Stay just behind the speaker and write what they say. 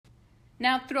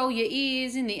Now throw your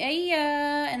ears in the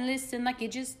air and listen like you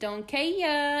just don't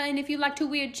care. And if you like to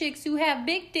weird chicks who have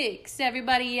big dicks,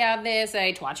 everybody out there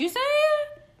say, "Twat you say?"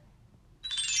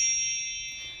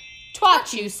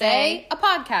 Twat You Say, a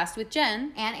podcast with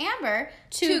Jen and Amber,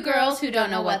 two girls who don't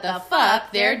know what the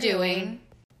fuck they're doing.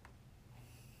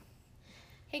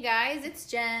 Hey guys, it's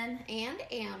Jen and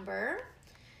Amber,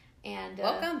 and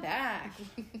welcome back.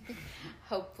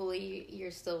 Hopefully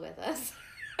you're still with us.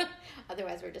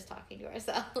 Otherwise, we're just talking to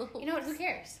ourselves. You know what? Who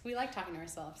cares? We like talking to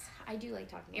ourselves. I do like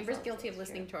talking to Amber's ourselves. guilty of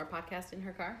listening to our podcast in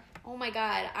her car. Oh my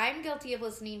god, I'm guilty of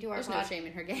listening to our podcast. There's no shame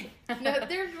in her game. No,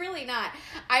 there's really not.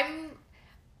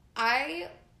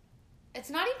 It's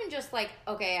not even just like,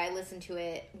 okay, I listened to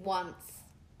it once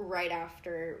right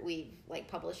after we've like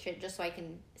published it just so I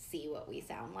can see what we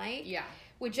sound like. Yeah.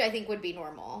 Which I think would be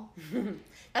normal.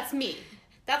 That's me.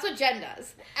 That's what Jen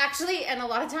does. Actually, and a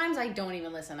lot of times I don't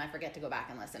even listen. I forget to go back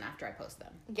and listen after I post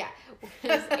them. Yeah.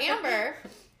 Because Amber,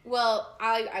 well,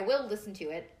 I will listen to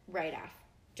it right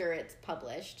after it's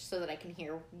published so that I can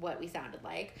hear what we sounded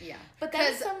like. Yeah. But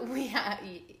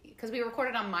because we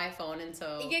recorded on my phone, and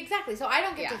so... Yeah, exactly. So I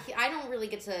don't get to... I don't really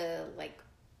get to, like,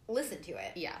 listen to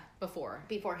it. Yeah,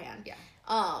 beforehand. Yeah.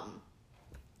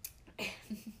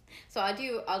 So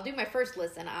I'll do my first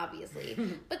listen, obviously.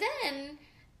 But then...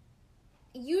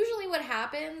 Usually what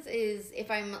happens is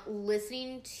if I'm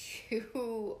listening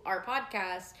to our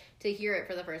podcast to hear it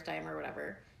for the first time or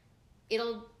whatever,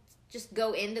 it'll just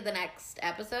go into the next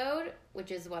episode,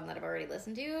 which is one that I've already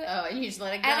listened to. Oh, and you just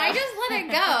let it go. And I just let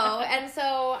it go. And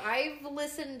so I've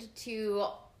listened to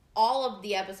all of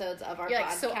the episodes of our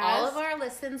podcast. So all of our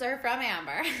listens are from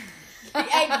Amber.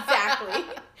 Exactly.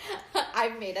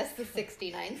 I've made us the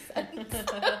 69 cents.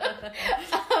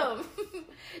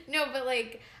 No, but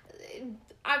like...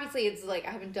 Obviously, it's like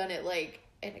I haven't done it like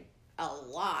in a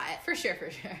lot. For sure.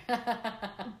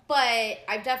 But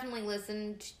I've definitely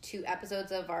listened to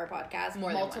episodes of our podcast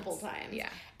multiple times. Yeah.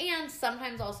 And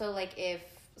sometimes also like if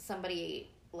somebody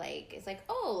like is like,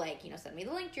 oh, like, you know, send me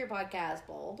the link to your podcast,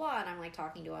 blah, blah, blah. And I'm like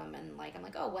talking to them and like, I'm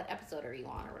like, oh, what episode are you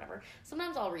on or whatever.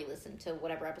 Sometimes I'll re-listen to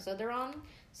whatever episode they're on.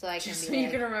 So I can you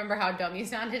can remember how dumb you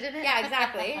sounded in it. Yeah,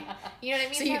 exactly. You know what I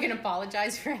mean? So you can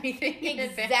apologize for anything.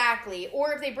 Exactly.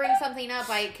 Or if they bring something up,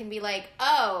 I can be like,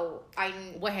 oh,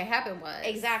 what happened was.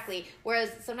 Exactly.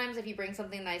 Whereas sometimes if you bring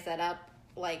something that I set up,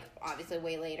 like, obviously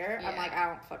way later, I'm like, I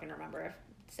don't fucking remember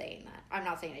saying that. I'm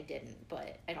not saying I didn't,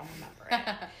 but I don't remember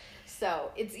it.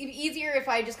 So it's easier if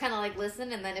I just kind of like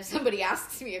listen, and then if somebody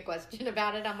asks me a question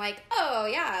about it, I'm like, oh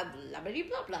yeah, blah blah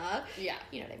blah blah. Yeah,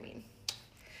 you know what I mean.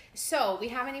 So we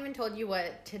haven't even told you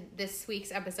what this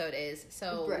week's episode is.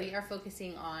 So we are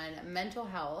focusing on mental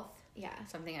health. Yeah,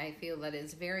 something I feel that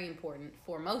is very important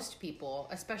for most people,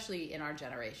 especially in our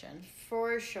generation.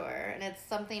 For sure, and it's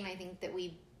something I think that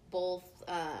we both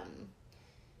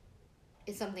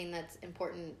is something that's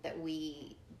important that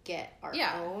we get our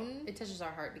own. It touches our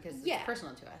heart because it's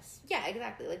personal to us. Yeah,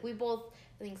 exactly. Like we both,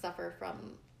 I think, suffer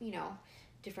from, you know,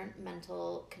 different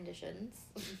mental conditions,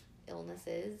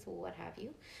 illnesses, what have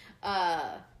you.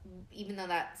 Even though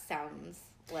that sounds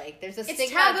like there's a stigma.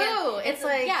 It's taboo. It's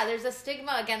like there's a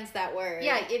stigma against that word.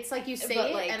 Yeah, it's like you say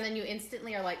it, and then you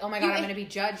instantly are like, oh my god, I'm going to be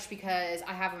judged because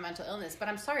I have a mental illness. But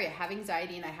I'm sorry, I have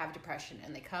anxiety and I have depression,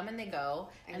 and they come and they go,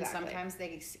 and sometimes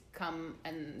they come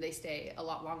and they stay a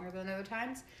lot longer than other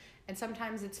times, and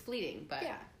sometimes it's fleeting. But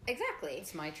yeah, exactly,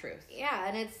 it's my truth. Yeah,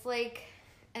 and it's like,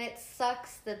 and it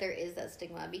sucks that there is that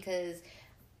stigma because,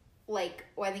 like,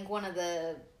 I think one of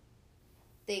the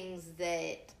things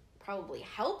that probably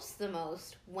helps the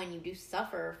most when you do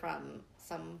suffer from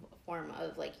some form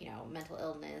of, like, you know, mental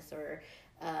illness or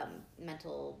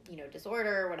mental, you know,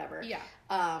 disorder or whatever. Yeah.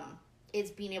 Is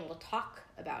being able to talk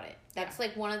about it. That's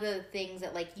like one of the things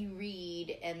that like you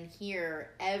read and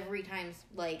hear every time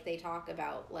like they talk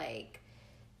about like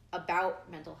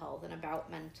about mental health and about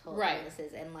mental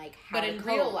illnesses and like how to cope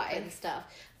real life and stuff.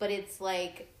 But it's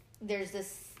like there's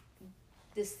this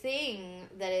thing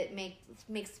that it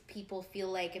makes people feel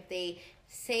like if they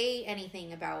say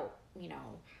anything about, you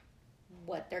know,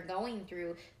 what they're going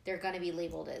through, they're going to be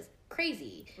labeled as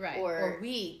crazy, or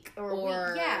weak,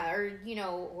 or you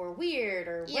know, or weird,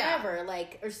 or whatever,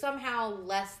 like, or somehow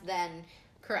less than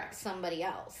somebody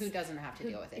else who doesn't have to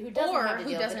deal with it, who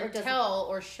doesn't tell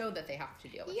or show that they have to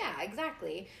deal with it. Yeah,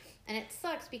 exactly. And it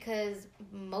sucks because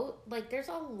like there's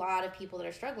a lot of people that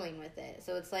are struggling with it.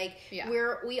 So it's like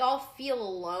we all feel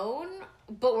alone,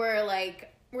 but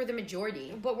we're the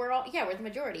majority. But we're the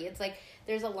majority. It's like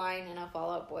there's a line in a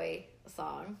Fall Out Boy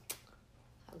song.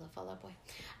 I love Fall Out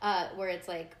Boy. Where it's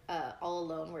like all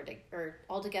alone or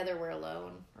all together we're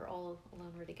alone, or all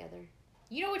alone we're together.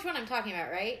 You know which one I'm talking about,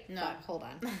 right? No. Fuck, hold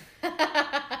on.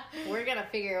 We're gonna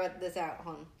figure this out,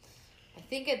 hon. I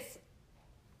think it's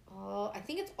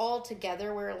All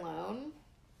Together We're Alone.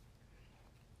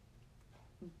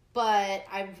 But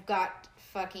I've got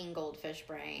fucking goldfish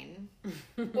brain.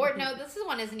 Or no, this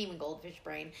one isn't even goldfish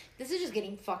brain. This is just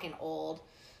getting fucking old.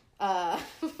 So.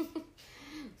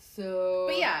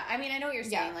 But yeah, I mean, I know what you're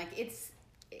saying. Yeah. Like,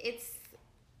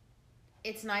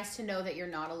 it's nice to know that you're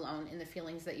not alone in the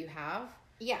feelings that you have.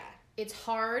 Yeah. It's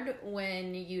hard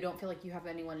when you don't feel like you have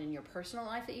anyone in your personal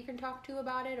life that you can talk to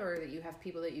about it, or that you have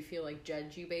people that you feel like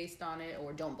judge you based on it,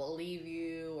 or don't believe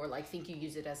you, or like think you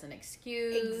use it as an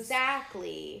excuse.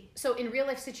 Exactly. So in real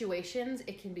life situations,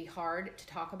 it can be hard to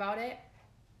talk about it.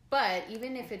 But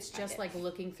even if it's just like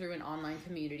looking through an online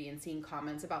community and seeing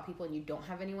comments about people and you don't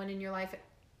have anyone in your life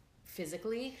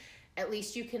physically, at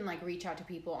least you can like reach out to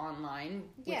people online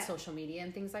with social media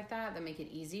and things like that make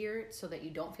it easier so that you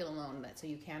don't feel alone, so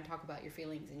you can talk about your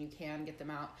feelings and you can get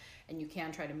them out and you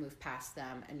can try to move past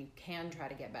them and you can try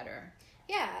to get better.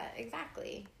 Yeah,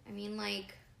 exactly. I mean,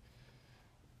 like,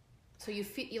 so you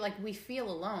feel like we feel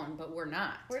alone, but we're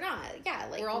not. We're not. Yeah,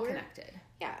 like we're all connected.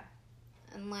 Yeah.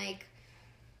 And like,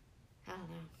 I don't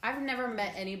know. I've never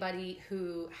met anybody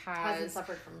who hasn't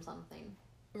suffered from something.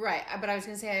 Right, but I was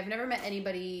going to say I've never met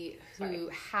anybody who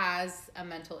has a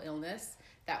mental illness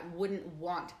that wouldn't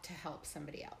want to help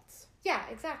somebody else. Yeah,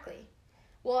 exactly.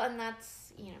 Well, and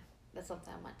that's, that's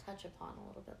something I might touch upon a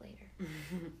little bit later.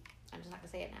 I'm just not going to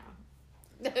say it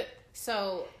now.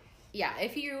 So, yeah,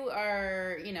 if you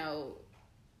are,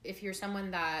 if you're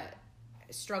someone that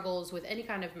struggles with any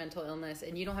kind of mental illness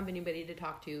and you don't have anybody to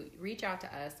talk to, reach out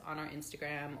to us on our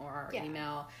Instagram or our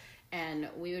email. And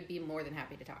we would be more than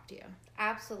happy to talk to you.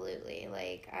 Absolutely.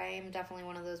 Like, I'm definitely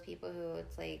one of those people who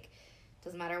it's like,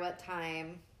 doesn't matter what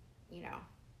time,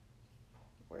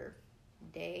 or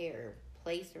day or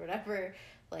place or whatever,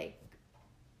 like,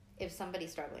 if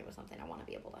somebody's struggling with something, I want to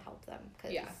be able to help them.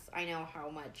 Because I know how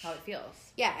it feels.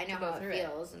 Yeah, I know how it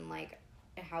feels and, like,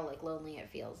 how, like, lonely it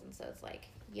feels. And so it's like,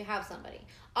 you have somebody.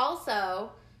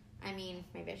 Also, I mean,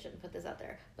 maybe I shouldn't put this out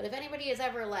there, but if anybody is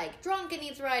ever like drunk and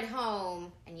needs a ride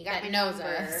home, and you got that my knows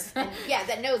number, us,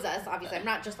 that knows us. Obviously, I'm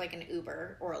not just like an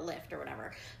Uber or a Lyft or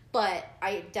whatever, but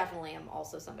I definitely am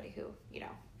also somebody who,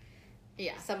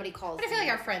 somebody calls. But I feel like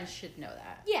our friends should know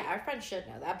that. Yeah, our friends should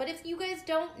know that. But if you guys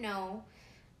don't know,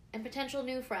 and potential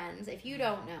new friends, if you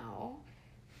don't know,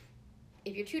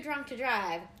 if you're too drunk to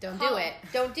drive, do it.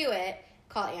 Don't do it.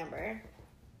 Call Amber.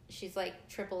 She's like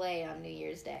AAA on New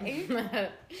Year's Day.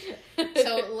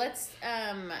 So let's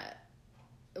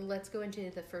go into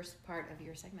the first part of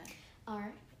your segment. All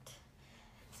right.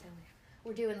 So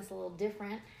we're doing this a little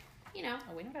different, Oh,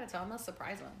 we don't gotta tell them. Let's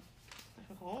surprise them.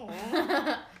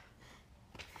 Oh.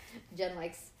 Jen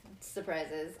likes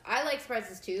surprises. I like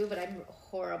surprises too, but I'm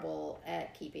horrible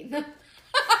at keeping them.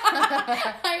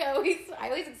 I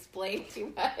always explain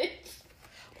too much.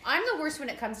 I'm the worst when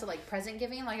it comes to, like, present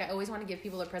giving. Like, I always want to give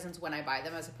people their presents when I buy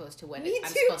them as opposed to when I'm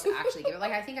supposed to actually give it.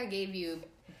 Like, I think I gave you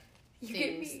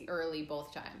things early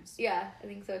both times. Yeah, I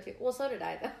think so, too. Well, so did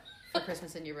I, though. For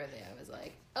Christmas and your birthday, I was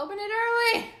like, open it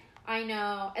early. I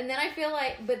know. And then I feel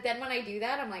like, but then when I do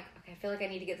that, I'm like, okay, I feel like I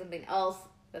need to get something else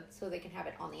so they can have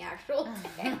it on the actual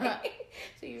day.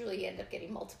 So usually you end up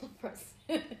getting multiple presents.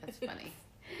 That's funny.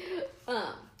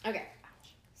 Okay.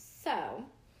 So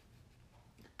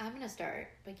I'm going to start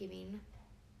by giving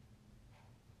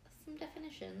some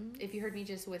definitions. If you heard me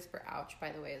just whisper ouch,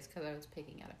 by the way, it's because I was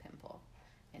picking out a pimple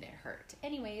and it hurt.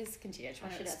 Anyways, continue. I just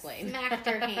want to explain. Smacked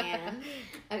her hand.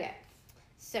 Okay.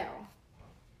 So,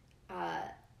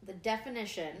 the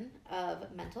definition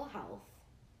of mental health,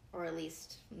 or at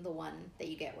least the one that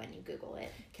you get when you Google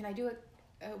it. Can I do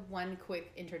a one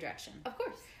quick interjection? Of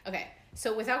course. Okay.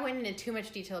 So without going into too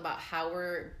much detail about how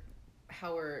we're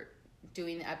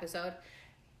doing the episode,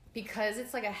 because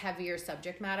it's like a heavier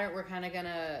subject matter, we're kind of going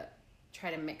to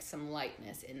try to mix some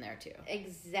lightness in there too.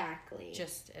 Exactly.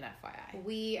 Just an FYI.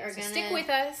 We are going to stick with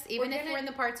us, even if we're in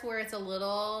the parts where it's a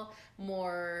little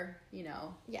more,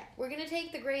 Yeah, we're going to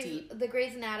take the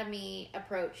Grey's Anatomy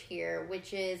approach here,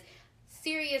 which is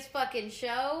serious fucking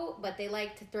show, but they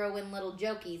like to throw in little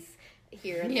jokies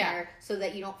here and there so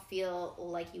that you don't feel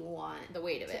like you want the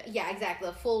weight of it. Yeah, exactly.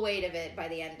 The full weight of it by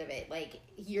the end of it. Like,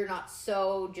 you're not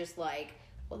so just like,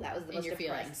 well, that was the most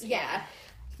feelings. Yeah.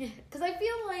 Because I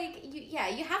feel like,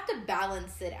 you have to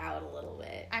balance it out a little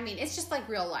bit. I mean, it's just like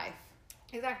real life.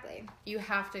 Exactly. You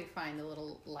have to find a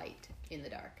little light in the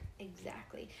dark.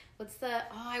 Exactly.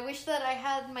 I wish that I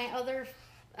had my other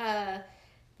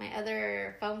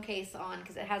phone case on,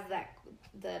 because it has that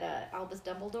Albus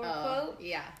Dumbledore quote.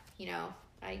 Yeah.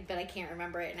 but I can't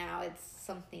remember it now. It's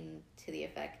something to the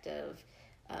effect of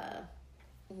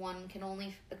one can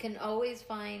always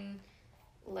find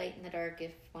light in the dark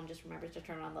if one just remembers to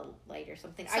turn on the light or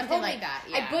something. Something like that,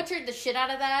 yeah. I butchered the shit out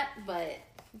of that, but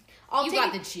you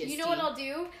got the GST. You know what I'll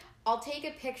do? I'll take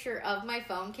a picture of my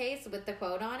phone case with the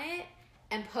quote on it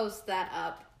and post that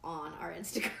up on our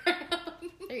Instagram.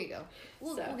 There you go.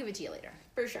 We'll give it to you later.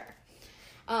 For sure.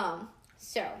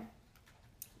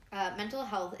 Mental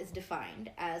health is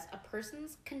defined as a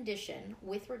person's condition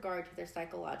with regard to their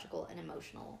psychological and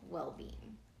emotional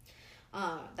well-being.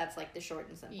 That's like the short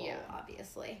and simple,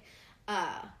 obviously.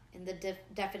 In the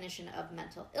definition of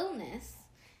mental illness,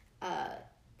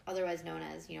 otherwise known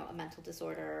as, a mental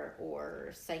disorder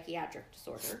or psychiatric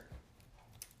disorder,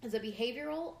 is a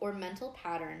behavioral or mental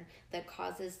pattern that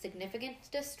causes significant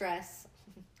distress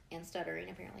and stuttering,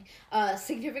 apparently,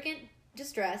 significant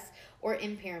distress or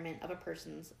impairment of a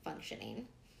person's functioning.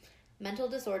 Mental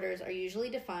disorders are usually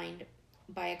defined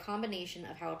by a combination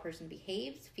of how a person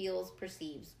behaves, feels,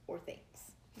 perceives, or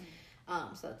thinks.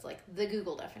 So that's like the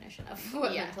Google definition of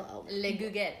what mental illness.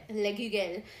 Le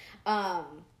Google.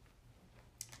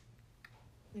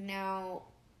 Now,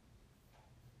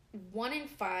 1 in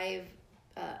 5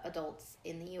 adults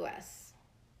in the U.S.,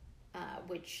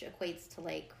 which equates to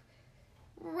like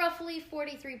roughly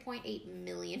 43.8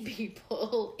 million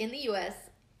people in the U.S.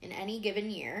 in any given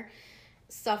year,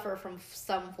 suffer from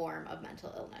some form of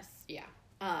mental illness. Yeah.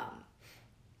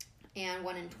 And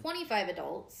 1 in 25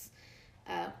 adults,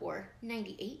 or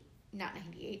 9.8.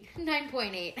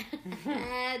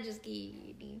 Just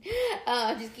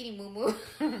kidding, moo-moo.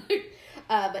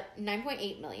 But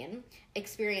 9.8 million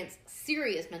experience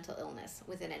serious mental illness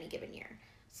within any given year.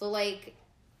 So, like,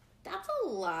 that's a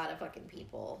lot of fucking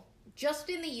people. Just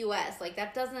in the U.S., like,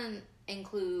 that doesn't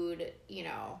include,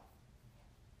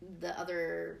 the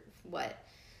other,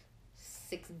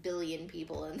 6 billion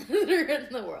people in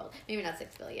the world. Maybe not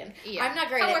 6 billion. Yeah. I'm not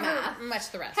great at math. Much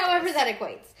the rest. However that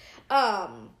equates.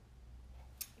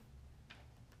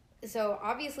 So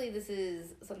obviously this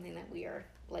is something that we are,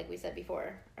 like we said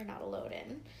before, are not alone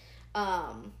in.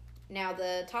 Now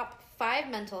the top 5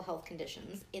 mental health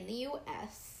conditions in the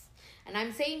U.S., and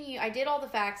I'm saying I did all the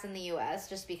facts in the U.S.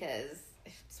 just because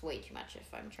it's way too much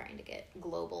if I'm trying to get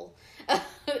global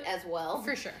as well.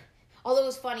 For sure. Although it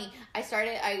was funny,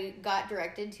 I got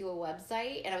directed to a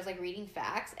website and I was like reading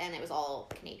facts and it was all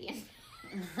Canadian.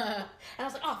 And I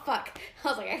was like, oh fuck. I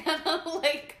was like, I gotta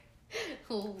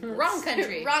wrong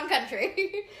country. Wrong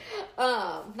country.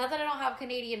 Not that I don't have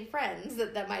Canadian friends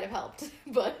that might have helped,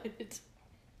 but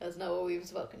that's not what we've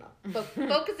spoken on. But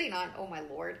focusing on, oh my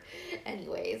lord.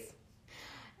 Anyways.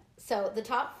 So the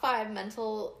top 5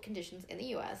 mental conditions in the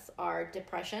U.S. are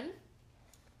depression,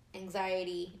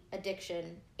 anxiety,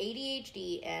 addiction,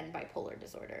 ADHD, and bipolar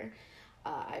disorder.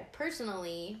 I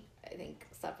personally, I think,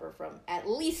 suffer from at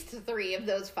least 3 of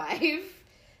those 5.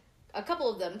 A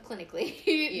couple of them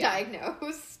clinically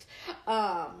diagnosed.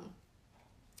 But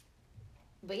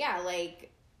yeah,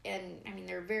 like, and I mean,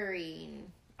 there are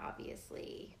varying,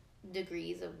 obviously,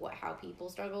 degrees of how people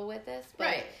struggle with this.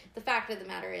 But the fact of the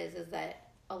matter is that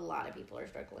a lot of people are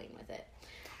struggling with it.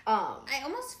 I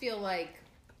almost feel like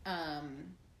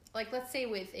let's say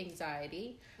with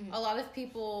anxiety, a lot of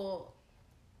people,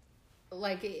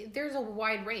 like, there's a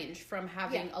wide range from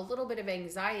having a little bit of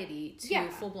anxiety to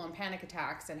full-blown panic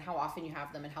attacks and how often you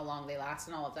have them and how long they last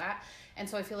and all of that. And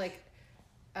so I feel like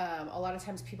a lot of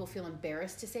times people feel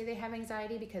embarrassed to say they have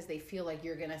anxiety because they feel like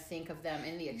you're going to think of them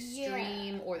in the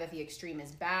extreme or that the extreme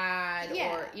is bad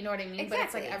or, you know what I mean? Exactly. But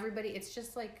it's like everybody, it's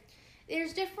just like...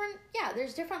 There's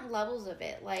different levels of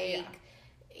it. Like,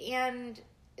 and...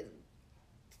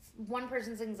 one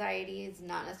person's anxiety is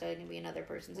not necessarily going to be another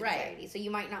person's anxiety. So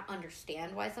you might not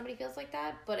understand why somebody feels like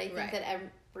that, but I think that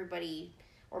everybody,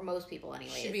 or most people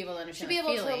anyway, should be able to understand. Should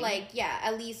be able to, like,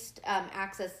 at least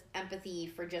access empathy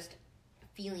for just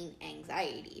feeling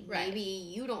anxiety. Right. Maybe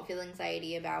you don't feel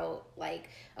anxiety about, like,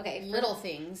 little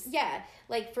things. Yeah.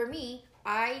 Like, for me,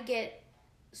 I get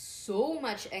so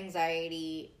much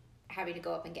anxiety having to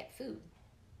go up and get food.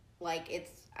 Like,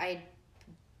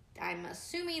 I'm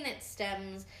assuming it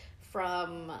stems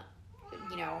from,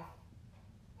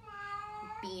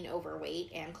 being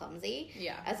overweight and clumsy.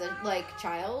 Yeah. As a,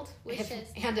 child.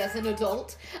 And as an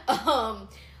adult.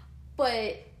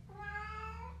 But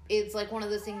it's, one of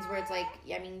those things where it's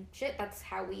shit, that's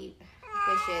how we...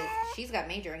 Wishes. She's got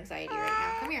major anxiety right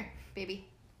now. Come here, baby.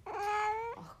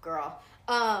 Oh, girl.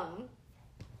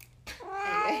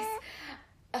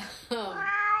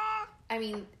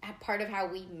 Anyways. Part of how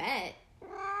we met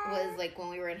was like when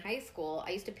we were in high school,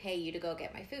 I used to pay you to go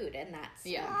get my food, and that's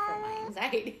from my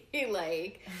anxiety.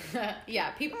 Like,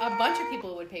 yeah, a bunch of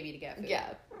people would pay me to get food.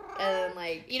 Yeah, and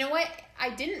like, you know what? I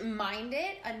didn't mind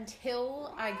it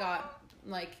until I got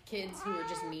like kids who were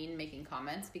just mean making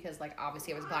comments because like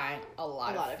obviously I was buying a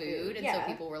lot of food, and so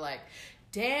people were like,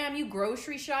 damn, you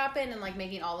grocery shopping, and like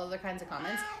making all other kinds of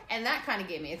comments, and that kind of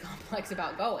gave me a complex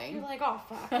about going. You're like, oh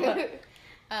fuck.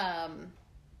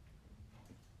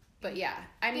 But yeah,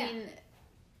 I mean,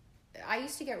 I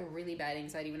used to get really bad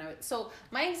anxiety when so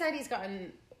my anxiety's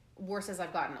gotten worse as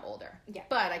I've gotten older. Yeah.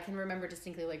 But I can remember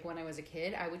distinctly, like when I was a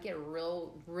kid, I would get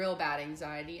real bad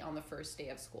anxiety on the first day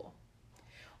of school,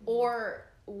 or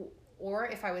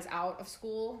if I was out of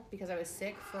school because I was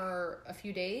sick for a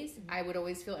few days, I would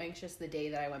always feel anxious the day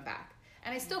that I went back.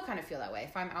 And I still kind of feel that way.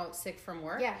 If I'm out sick from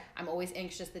work, I'm always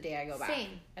anxious the day I go back.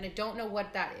 Same. And I don't know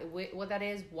what that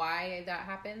is, why that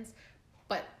happens,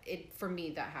 but for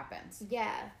me that happens.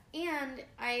 Yeah. And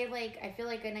I feel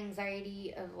like an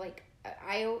anxiety of like,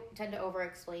 I tend to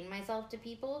over-explain myself to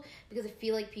people because I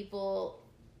feel like people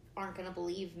aren't going to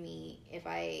believe me if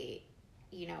I,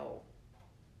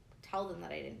 tell them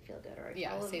that I didn't feel good, or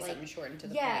say something short into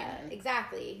the point. Yeah,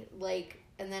 exactly. Like,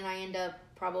 and then I end up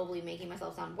probably making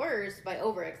myself sound worse by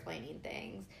over-explaining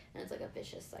things, and it's like a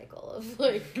vicious cycle of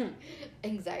like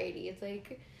anxiety. It's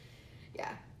like,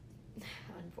 yeah,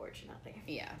 unfortunately.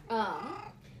 Yeah.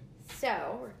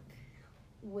 So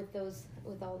with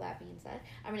all that being said,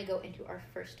 I'm gonna go into our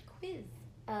first quiz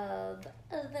of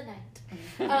the night.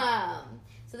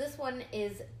 So this one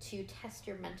is to test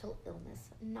your mental illness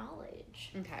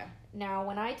knowledge. Okay. Now,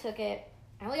 when I took it,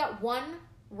 I only got one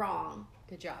wrong.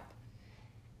 Good job.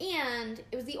 And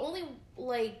it was the only,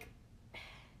 like,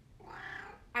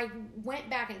 I went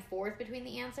back and forth between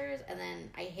the answers, and then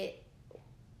I hit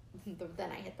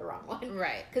the wrong one.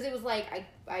 Right. Because it was like,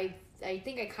 I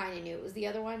think I kind of knew it was the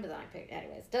other one, but then I picked,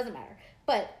 anyways, doesn't matter.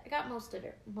 But I got most of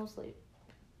it,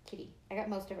 Kitty, I got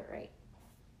most of it right.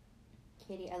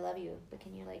 Kitty, I love you, but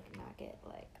can you, like, not get,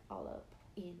 like, all up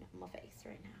in my face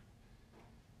right now?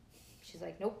 She's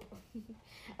like, nope.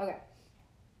 Okay.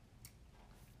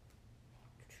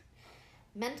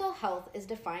 Mental health is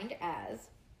defined as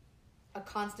a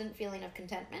constant feeling of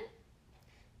contentment,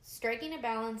 striking a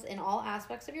balance in all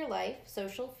aspects of your life,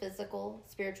 social, physical,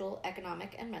 spiritual,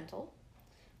 economic, and mental,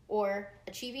 or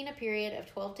achieving a period of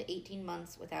 12 to 18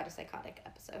 months without a psychotic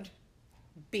episode.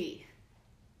 B.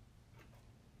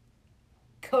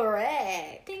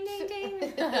 Correct. Ding, ding,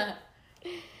 ding.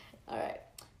 All right.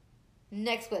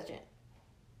 Next question.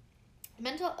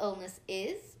 Mental illness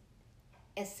is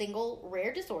a single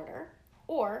rare disorder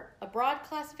or a broad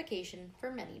classification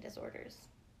for many disorders.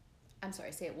 I'm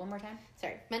sorry, say it one more time.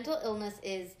 Sorry. Mental illness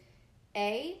is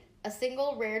A, a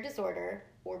single rare disorder,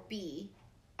 or B,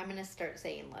 I'm going to start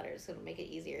saying letters so it'll make it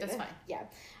easier. That's fine. Yeah.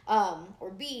 Or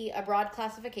B, a broad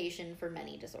classification for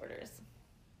many disorders.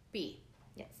 B.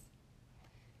 Yes.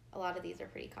 A lot of these are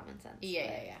pretty common sense.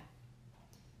 Yeah.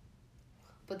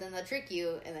 But then they'll trick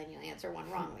you, and then you'll answer one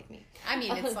wrong like me. I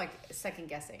mean, it's like second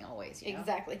guessing always, you know?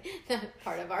 Exactly.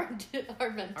 Part of our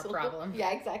mental... Our problem.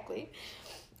 Yeah, exactly.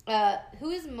 Who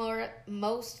is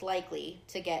most likely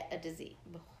to get a disease?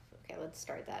 Okay, let's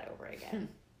start that over again.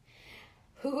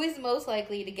 Who is most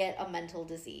likely to get a mental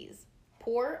disease?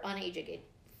 Poor, uneducated...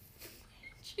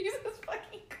 Jesus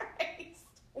fucking Christ.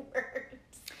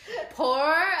 Words.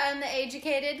 Poor,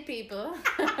 uneducated people.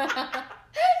 It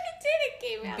didn't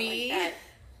came out B. like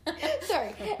that.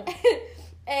 Sorry.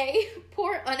 A,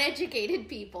 poor, uneducated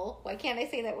people. Why can't I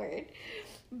say that word?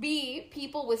 B,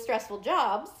 people with stressful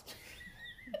jobs.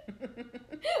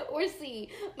 Or C,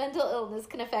 mental illness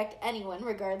can affect anyone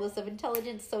regardless of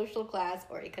intelligence, social class,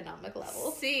 or economic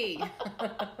level. C.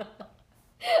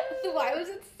 Why was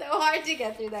it so hard to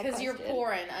get through that question? Because you're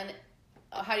poor and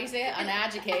how do you say it?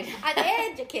 Uneducated.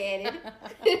 Uneducated.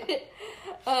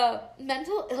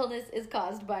 Mental illness is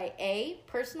caused by A,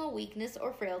 personal weakness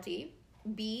or frailty,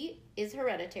 B, is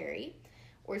hereditary,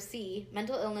 or C,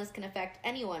 mental illness can affect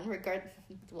anyone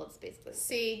well, it's basically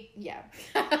C. Yeah.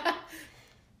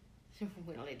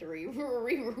 We don't need to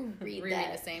reread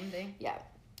that. The same thing? Yeah.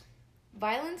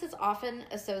 Violence is often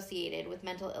associated with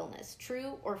mental illness.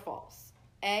 True or false?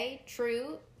 A,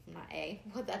 true... Not A.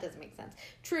 Well, that doesn't make sense.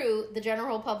 True, the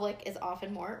general public is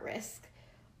often more at risk.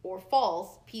 Or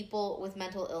false, people with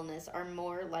mental illness are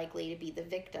more likely to be the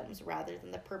victims rather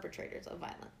than the perpetrators of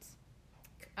violence.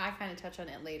 I kind of touch on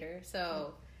it later.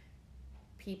 So,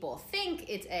 people think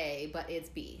it's A, but it's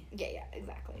B. Yeah,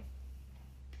 exactly.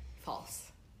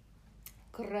 False.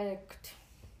 Correct.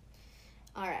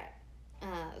 All right.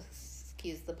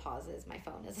 Excuse the pauses. My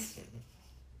phone is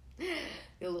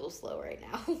You're a little slow right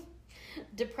now.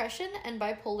 Depression and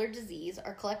bipolar disease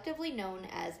are collectively known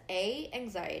as A,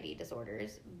 anxiety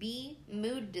disorders, B,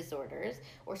 mood disorders,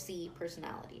 or C,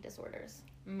 personality disorders.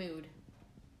 Mood.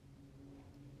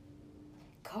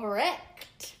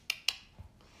 Correct.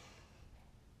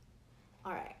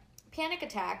 All right. Panic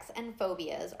attacks and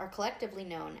phobias are collectively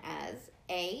known as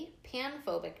A,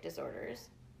 panphobic disorders,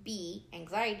 B,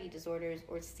 anxiety disorders,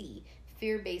 or C,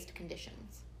 fear-based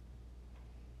conditions.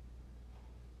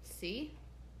 C?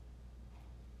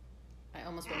 I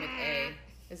almost went with A.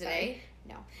 Is it A?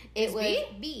 No. It was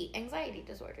B, anxiety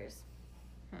disorders.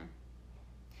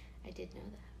 I did know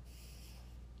that.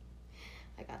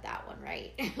 I got that one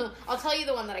right. I'll tell you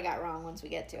the one that I got wrong once we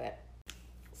get to it.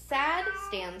 SAD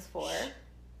stands for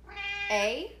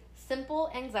A,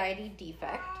 simple anxiety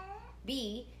defect,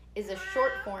 B, is a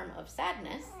short form of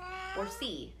sadness, or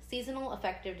C, seasonal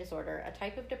affective disorder, a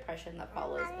type of depression that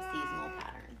follows a seasonal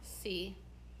pattern. C.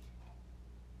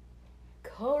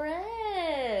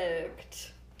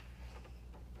 Correct.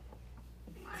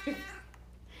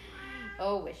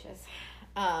 Oh, wishes.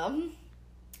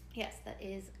 Yes, that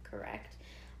is correct.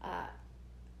 I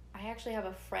actually have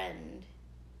a friend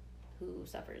who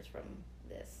suffers from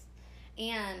this.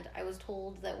 And I was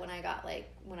told that when I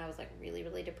was really,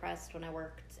 really depressed when I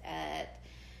worked at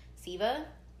SIVA,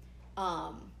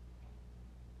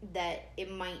 that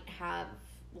it might have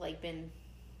been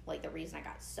the reason I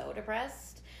got so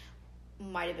depressed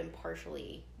might have been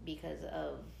partially because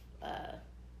of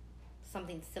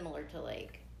something similar to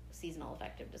seasonal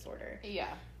affective disorder. Yeah.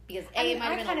 Because I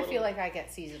kind of feel like I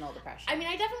get seasonal depression. I mean,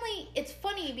 it's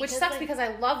funny because... Which sucks because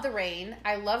I love the rain.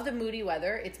 I love the moody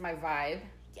weather. It's my vibe.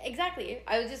 Exactly.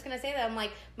 I was just going to say that. I'm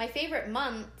my favorite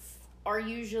months are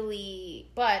usually...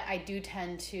 But I do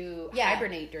tend to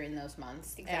hibernate during those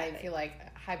months. Exactly. And I feel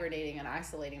like hibernating and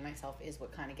isolating myself is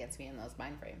what kind of gets me in those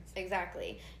mind frames.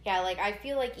 Exactly. Yeah, I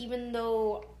feel like even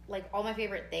though, all my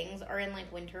favorite things are in,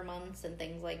 winter months and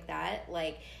things like that,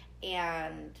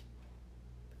 and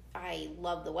I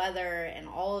love the weather and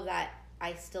all of that,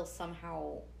 I still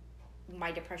somehow,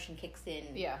 my depression kicks in.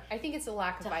 Yeah. I think it's a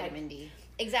lack of vitamin D.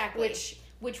 Exactly.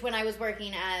 Which when I was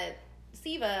working at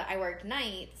SIVA, I worked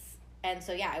nights, and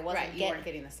so I wasn't you weren't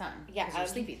getting the sun. Yeah, I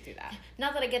was sleeping through that.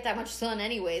 Not that I get that much sun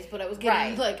anyways, but I was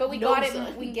getting but we no got it.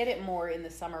 sun. We get it more in the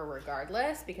summer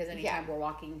regardless, because anytime we're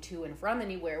walking to and from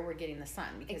anywhere, we're getting the sun.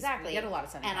 Because we get a lot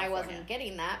of sun. And I wasn't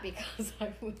getting that because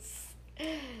I was.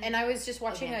 And I was just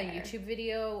watching a YouTube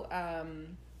video,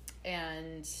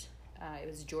 and it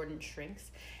was Jordan Shrinks,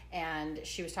 and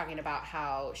she was talking about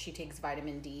how she takes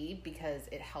vitamin D because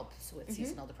it helps with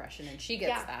seasonal depression, and she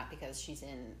gets that because she's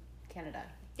in Canada.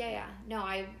 Yeah. No,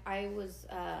 I was,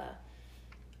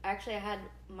 actually I had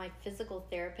my physical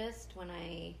therapist when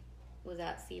I was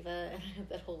at SIVA and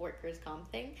that whole workers'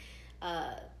 comp thing.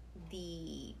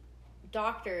 The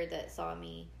doctor that saw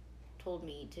me told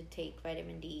me to take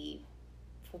vitamin D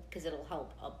because it'll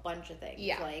help a bunch of things.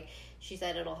 Yeah. She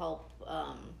said it'll help,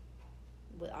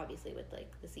 obviously with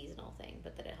the seasonal thing,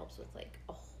 but that it helps with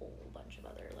a whole bunch of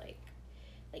other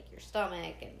your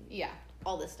stomach and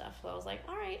all this stuff. So I was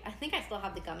all right, I think I still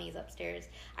have the gummies upstairs.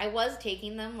 I was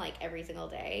taking them every single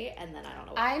day, and then I don't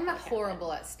know. I'm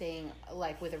horrible at staying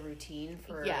with a routine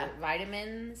for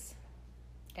vitamins.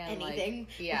 And anything.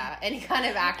 Any kind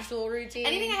of actual routine.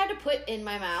 Anything I have to put in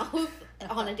my mouth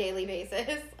on a daily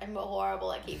basis, I'm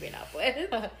horrible at keeping up with.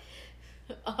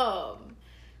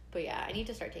 But yeah, I need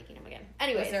to start taking them again.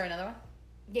 Anyways. Is there another one?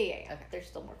 Yeah. Okay. There's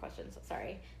still more questions.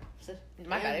 Sorry.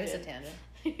 My bad, it was a tangent.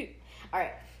 All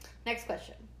right. Next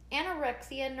question.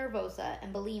 Anorexia nervosa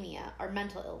and bulimia are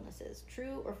mental illnesses.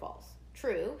 True or false?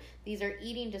 True. These are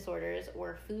eating disorders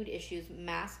where food issues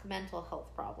mask mental health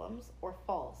problems. Or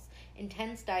false.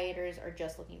 Intense dieters are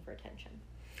just looking for attention.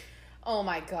 Oh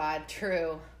my God.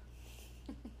 True.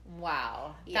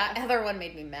 Wow. That other one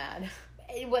made me mad.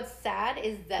 What's sad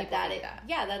is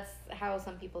that's how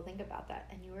some people think about that.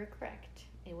 And you were correct.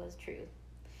 It was true.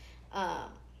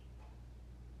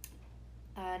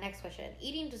 Next question.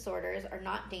 Eating disorders are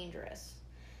not dangerous.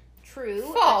 True.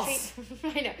 False.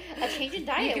 I know. A change in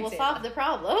diet will solve the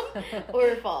problem.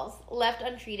 Or false. Left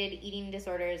untreated, eating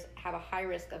disorders have a high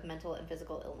risk of mental and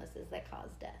physical illnesses that cause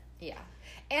death. Yeah.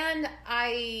 And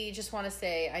I just want to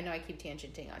say, I know I keep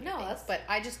tangenting on things, but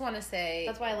I just want to say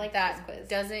that's why I like that this quiz.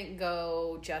 Doesn't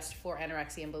go just for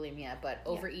anorexia and bulimia, but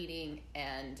overeating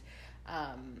and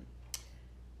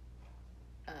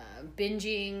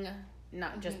binging,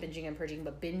 not just binging and purging,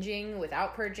 but binging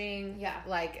without purging. Yeah.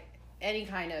 Any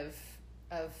kind of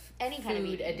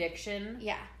food addiction.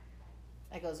 Yeah.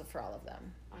 That goes for all of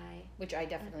them. Which I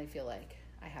definitely feel like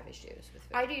I have issues with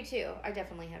food. I do too. I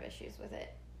definitely have issues with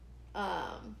it.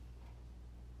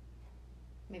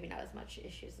 Maybe not as much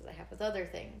issues as I have with other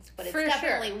things, but it's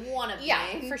definitely one of them.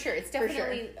 Yeah, for sure. It's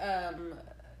definitely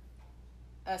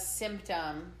a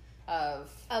symptom of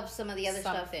some of the other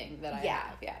something that I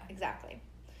have. Yeah, exactly.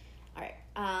 All right.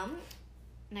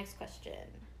 Next question.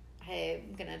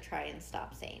 I'm gonna try and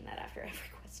stop saying that after every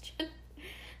question.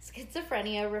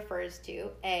 Schizophrenia refers to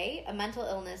A, a mental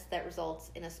illness that results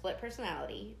in a split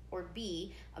personality, or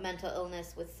B, a mental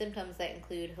illness with symptoms that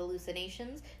include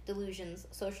hallucinations, delusions,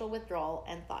 social withdrawal,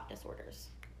 and thought disorders.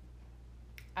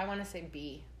 I want to say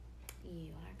B.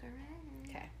 You are correct.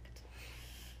 Okay.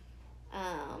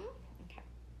 Okay.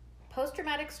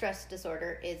 Post-traumatic stress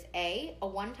disorder is A, a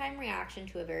one-time reaction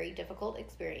to a very difficult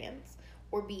experience,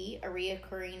 or B, a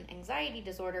reoccurring anxiety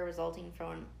disorder resulting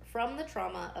from the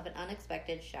trauma of an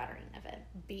unexpected shattering event.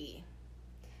 B.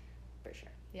 For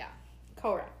sure. Yeah.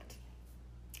 Correct.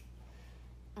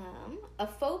 A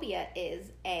phobia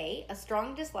is A, a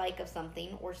strong dislike of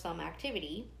something or some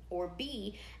activity, or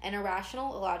B, an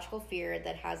irrational, illogical fear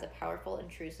that has a powerful,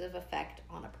 intrusive effect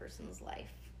on a person's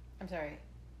life. I'm sorry.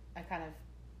 I kind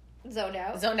of... Zoned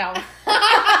out? Zoned out.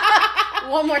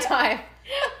 One more time.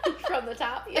 From the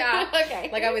top? Yeah.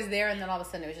 Okay. Like I was there and then all of a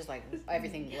sudden it was just like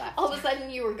everything left. All of a sudden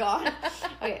you were gone.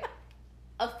 Okay.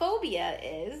 A phobia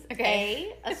is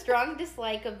A, a strong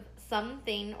dislike of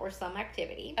something or some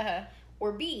activity,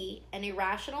 or B, an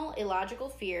irrational, illogical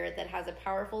fear that has a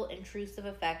powerful, intrusive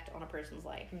effect on a person's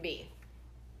life. B.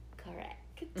 Correct.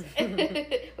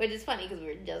 Which is funny because we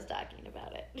were just talking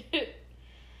about it.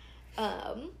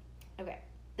 Okay.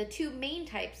 The two main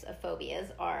types of phobias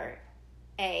are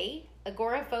A,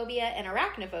 agoraphobia and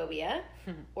arachnophobia,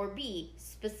 or B,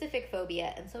 specific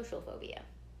phobia and social phobia.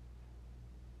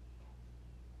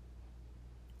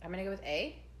 I'm going to go with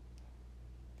A.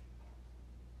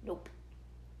 Nope.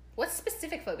 What's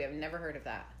specific phobia? I've never heard of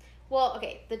that. Well,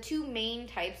 okay, the two main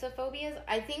types of phobias,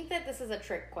 I think that this is a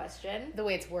trick question. The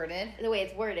way it's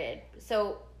worded?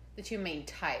 So... The two main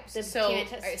types.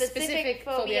 Specific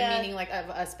phobia meaning like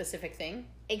a specific thing?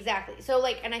 Exactly. So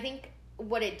like, and I think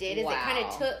what it did is it kind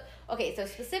of took... Okay, so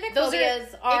specific Those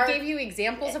phobias are... It gave you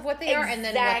examples of what they are and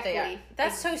then what they are.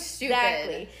 That's so stupid.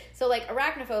 Exactly. So like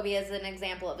arachnophobia is an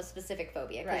example of a specific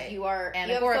phobia. Because you are...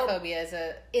 And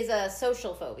agoraphobia is a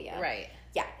social phobia. Right.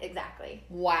 Yeah, exactly.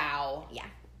 Wow. Yeah.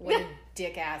 What a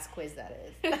dick-ass quiz that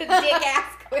is.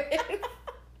 Dick-ass quiz.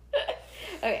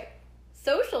 Okay.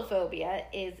 Social phobia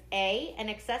is A, an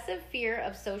excessive fear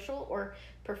of social or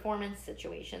performance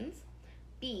situations.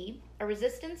 B, a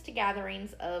resistance to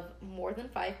gatherings of more than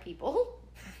 5 people.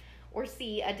 Or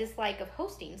C, a dislike of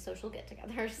hosting social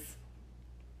get-togethers.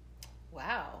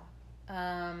 Wow.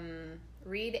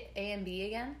 Read A and B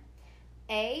again.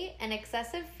 A, an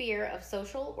excessive fear of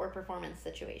social or performance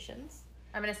situations.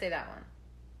 I'm going to say that one.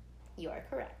 You are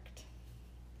correct.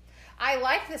 I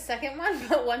like the second one,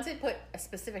 but once it put a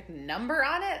specific number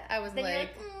on it, I was then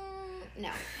like... No.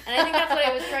 And I think that's what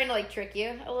I was trying to like trick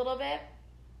you a little bit.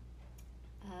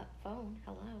 Phone,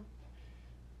 hello.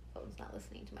 Phone's not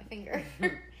listening to my finger.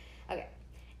 Okay.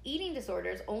 Eating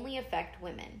disorders only affect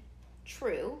women.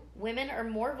 True, women are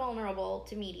more vulnerable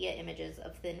to media images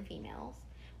of thin females.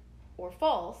 Or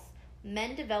false,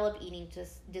 men develop eating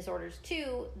disorders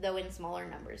too, though in smaller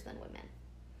numbers than women.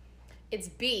 It's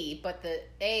B, but the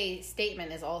A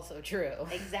statement is also true.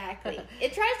 Exactly.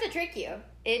 It tries to trick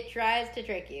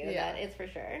you. Yeah. That is for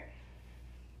sure.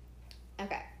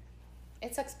 Okay.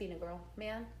 It sucks being a girl,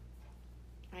 man.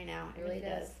 I know. It really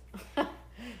does.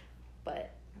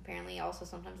 But apparently also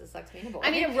sometimes it sucks being a boy.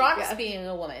 I mean, it rocks being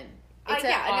a woman. It's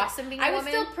awesome being a woman. I would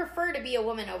still prefer to be a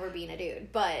woman over being a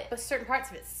dude, but certain parts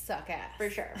of it suck ass. For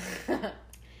sure.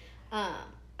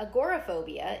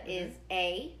 Agoraphobia is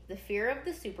A, the fear of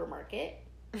the supermarket,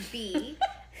 B,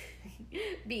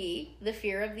 the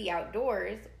fear of the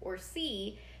outdoors, or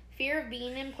C, fear of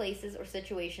being in places or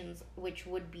situations which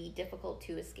would be difficult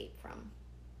to escape from.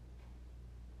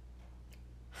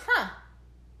 Huh.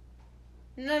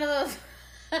 None of those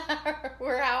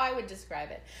were how I would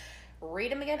describe it.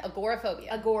 Read them again.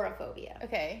 Agoraphobia.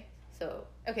 Okay.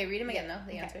 Okay, read them again, though,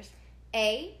 the answers.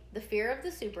 A, the fear of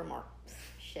the supermarket.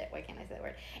 Shit, why can't I say that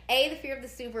word? A, the fear of the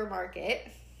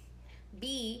supermarket.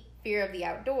 B, fear of the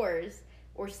outdoors.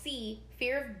 Or C,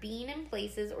 fear of being in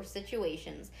places or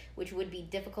situations which would be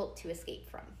difficult to escape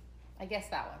from. I guess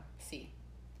that one. C.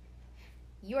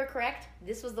 You are correct.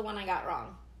 This was the one I got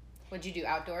wrong. What'd you do,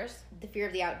 outdoors? The fear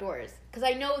of the outdoors. Because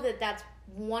I know that that's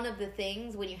one of the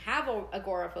things when you have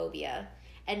agoraphobia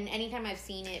And anytime I've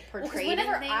seen it portrayed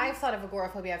whenever in things, I've thought of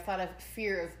agoraphobia, I've thought of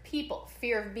fear of people,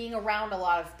 fear of being around a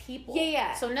lot of people.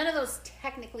 Yeah. So none of those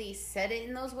technically said it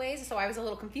in those ways, so I was a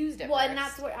little confused at first. And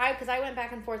that's what because I went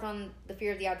back and forth on the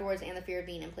fear of the outdoors and the fear of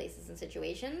being in places and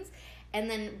situations. And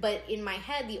then, but in my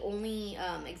head, the only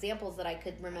examples that I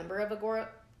could remember of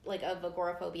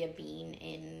agoraphobia being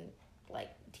in, like,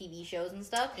 TV shows and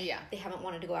stuff. Yeah. They haven't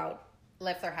wanted to go out.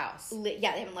 Left their house. They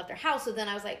haven't left their house. So then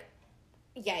I was like,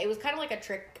 yeah, it was kind of like a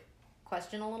trick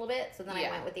question a little bit. So then I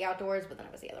went with the outdoors, but then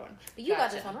it was the other one. But you got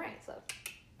this one right, so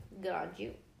good on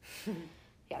you.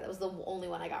 Yeah, that was the only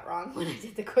one I got wrong when I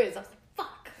did the quiz. I was like,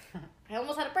 fuck. I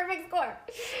almost had a perfect score.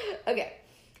 Okay.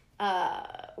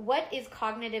 What is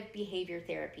cognitive behavior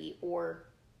therapy, or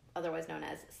otherwise known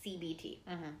as CBT?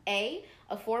 A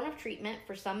form of treatment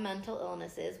for some mental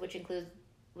illnesses, which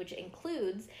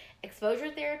includes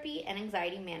exposure therapy and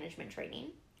anxiety management training.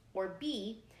 Or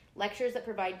B, lectures that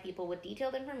provide people with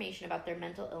detailed information about their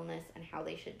mental illness and how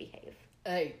they should behave.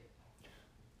 A.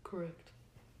 Correct.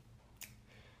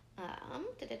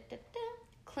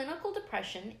 Clinical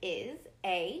depression is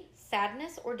A,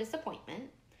 sadness or disappointment.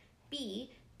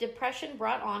 B, depression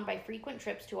brought on by frequent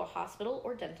trips to a hospital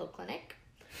or dental clinic.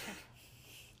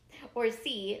 Or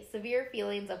C, severe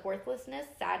feelings of worthlessness,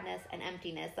 sadness, and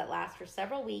emptiness that last for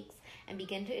several weeks and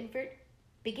begin to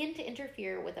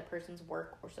interfere with a person's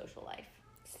work or social life.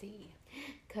 C.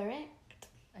 Correct.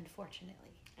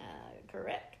 Unfortunately.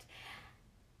 Correct.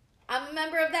 I'm a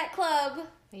member of that club.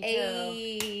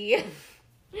 Me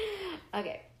too.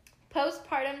 Okay.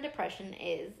 Postpartum depression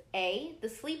is A, the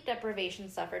sleep deprivation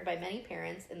suffered by many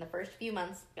parents in the first few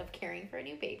months of caring for a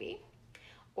new baby.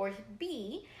 Or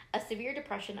B, a severe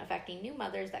depression affecting new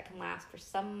mothers that can last for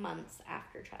some months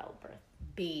after childbirth.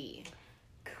 B.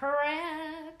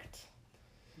 Correct.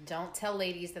 Don't tell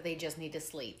ladies that they just need to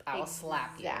sleep. I'll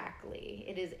slap you. Exactly.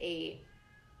 It is a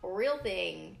real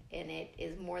thing, and it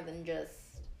is more than just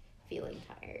feeling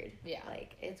tired. Yeah.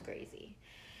 Like, it's crazy.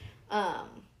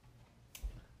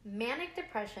 Manic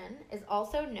depression is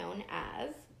also known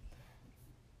as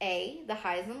A, the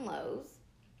highs and lows,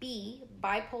 B,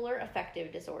 bipolar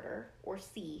affective disorder, or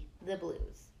C, the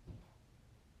blues.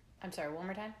 I'm sorry, one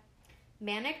more time?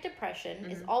 Manic depression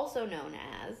is also known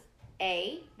as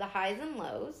A, the highs and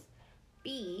lows,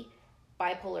 B,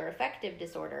 bipolar affective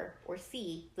disorder, or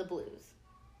C, the blues.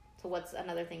 So what's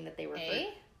another thing that they refer to?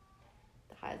 A?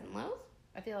 The highs and lows?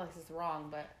 I feel like this is wrong,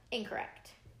 but...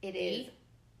 Incorrect. It is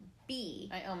B.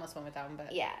 I almost went with that one,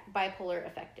 but... Yeah, bipolar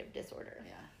affective disorder.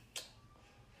 Yeah.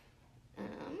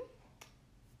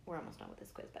 We're almost done with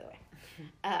this quiz, by the way.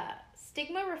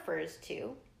 Stigma refers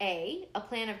to A, a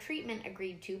plan of treatment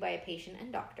agreed to by a patient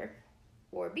and doctor,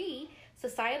 or B,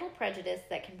 societal prejudice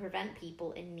that can prevent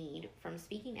people in need from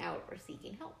speaking out or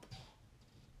seeking help.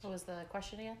 What was the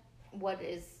question again? What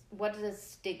does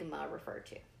stigma refer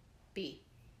to? B.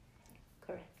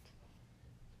 Correct.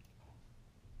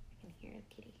 I can hear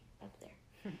a kitty up there.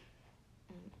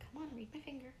 Come on, read my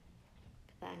finger.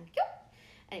 Thank you.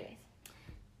 Anyways.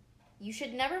 You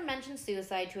should never mention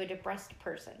suicide to a depressed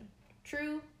person.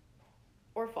 True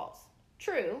or false?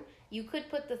 True, you could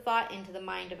put the thought into the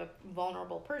mind of a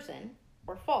vulnerable person.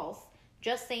 Or false,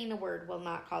 just saying the word will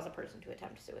not cause a person to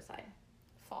attempt suicide.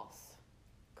 False.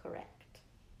 Correct.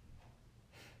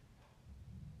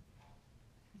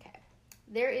 Okay.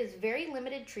 There is very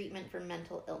limited treatment for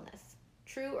mental illness.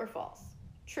 True or false?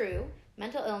 True,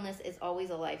 mental illness is always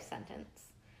a life sentence.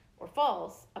 Or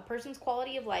false, a person's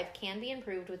quality of life can be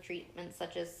improved with treatments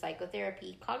such as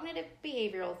psychotherapy, cognitive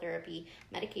behavioral therapy,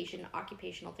 medication,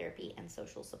 occupational therapy, and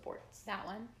social supports. That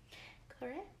one.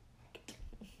 Correct.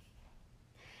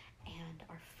 And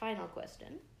our final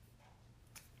question.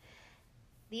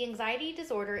 The anxiety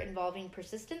disorder involving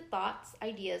persistent thoughts,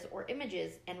 ideas, or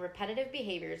images and repetitive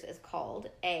behaviors is called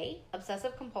A,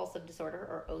 obsessive-compulsive disorder,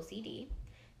 or OCD,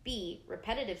 B,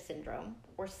 repetitive syndrome,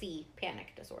 or C,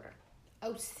 panic disorder.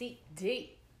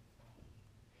 OCD.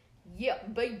 Yeah,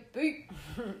 baby.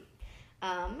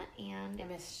 And I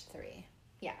missed 3.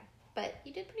 Yeah, but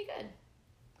you did pretty good.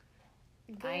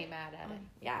 I ain't mad at it.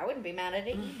 Yeah, I wouldn't be mad at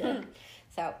it either.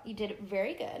 So you did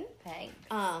very good. Thanks.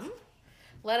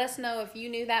 Let us know if you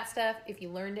knew that stuff, if you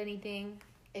learned anything,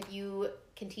 if you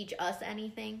can teach us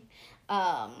anything.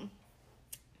 All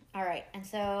right, and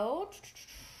so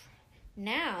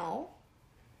now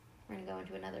we're gonna go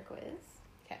into another quiz.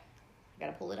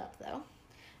 Gotta pull it up though.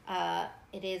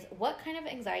 It is, what kind of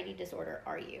anxiety disorder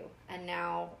are you? And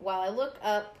now, while I look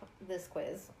up this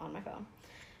quiz on my phone,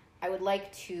 I would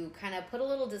like to kind of put a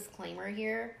little disclaimer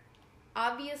here.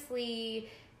 Obviously,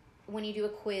 when you do a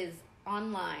quiz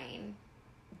online,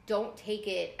 don't take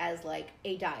it as like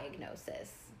a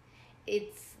diagnosis.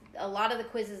 it's a lot of the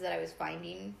quizzes that I was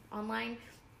finding online.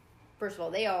 First of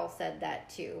all, they all said that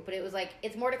too, but it was like,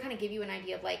 it's more to kind of give you an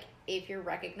idea of like, if you're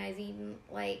recognizing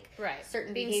like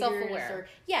certain being behaviors self-aware.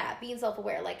 Being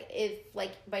self-aware. Like if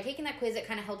like by taking that quiz, it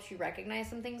kind of helps you recognize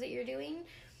some things that you're doing.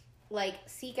 Like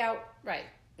seek out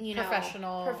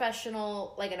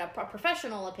professional like a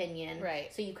professional opinion,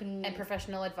 right? So you can and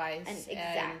professional advice and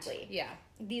exactly.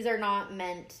 And, these are not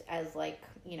meant as like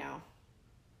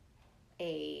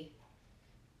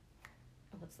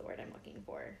what's the word I'm looking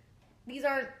for? These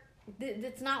aren't.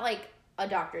 It's not like a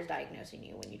doctor's diagnosing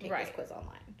you when you take this quiz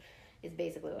online. Is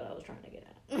basically what I was trying to get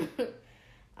at.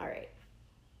 All right.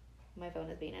 My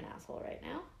phone is being an asshole right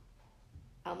now.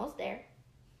 Almost there.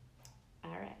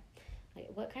 All right. Okay,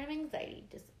 what kind of anxiety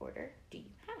disorder do you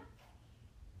have?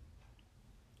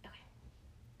 Okay.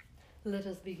 Let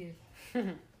us begin.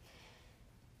 And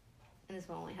this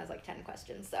one only has like 10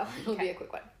 questions, so it'll be a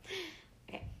quick one.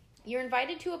 Okay. You're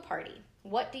invited to a party.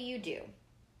 What do you do?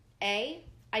 A,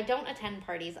 I don't attend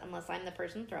parties unless I'm the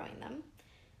person throwing them.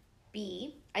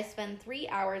 B, I spend 3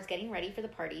 hours getting ready for the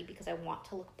party because I want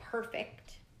to look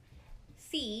perfect.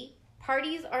 C,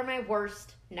 parties are my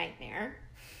worst nightmare.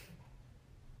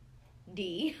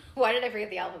 D, why did I forget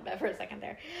the alphabet for a second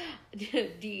there?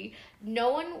 D,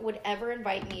 no one would ever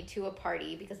invite me to a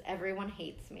party because everyone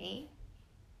hates me.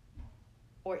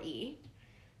 Or E,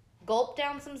 gulp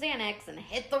down some Xanax and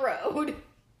hit the road.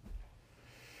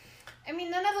 I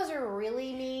mean, none of those are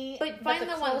really me. But find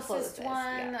the closest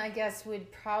one, I guess,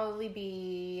 would probably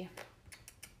be...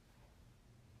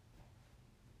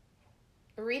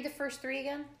 Read the first three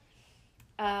again.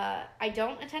 I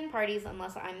don't attend parties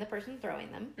unless I'm the person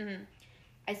throwing them. Mm-hmm.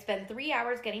 I spend 3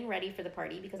 hours getting ready for the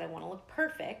party because I want to look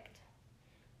perfect.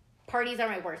 Parties are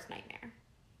my worst nightmare.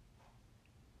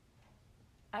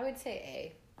 I would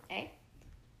say A. A?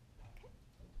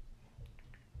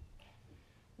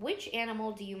 Which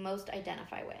animal do you most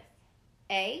identify with?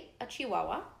 A, a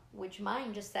chihuahua, which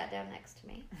mine just sat down next to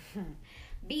me.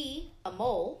 B, a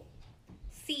mole.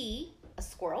 C, a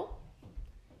squirrel.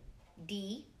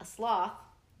 D, a sloth.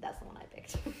 That's the one I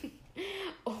picked.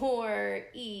 Or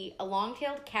E, a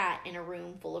long-tailed cat in a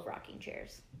room full of rocking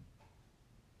chairs.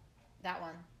 That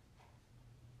one.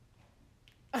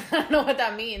 I don't know what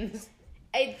that means.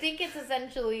 I think it's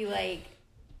essentially like...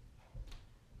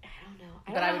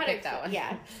 But I would pick that one.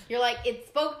 Yeah. You're like, it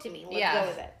spoke to me. Let's go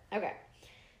with it. Okay.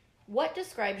 What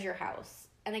describes your house?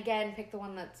 And again, pick the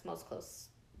one that's most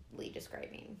closely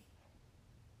describing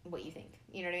what you think.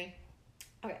 You know what I mean?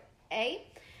 Okay. A.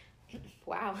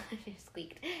 Wow. I just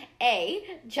squeaked.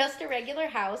 A. Just a regular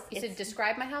house. You said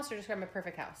describe my house or describe my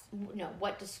perfect house? No.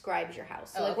 What describes your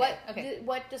house? So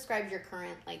what describes your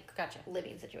current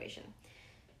living situation?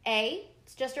 A.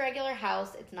 It's just a regular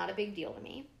house. It's not a big deal to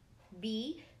me.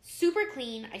 B. Super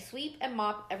clean. I sweep and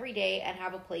mop every day and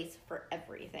have a place for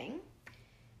everything.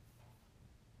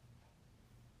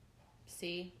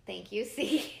 C. Thank you.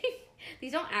 C.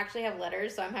 These don't actually have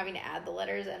letters, so I'm having to add the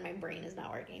letters and my brain is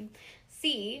not working.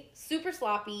 C. Super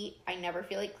sloppy. I never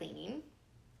feel like cleaning.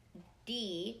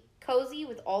 D. Cozy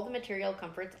with all the material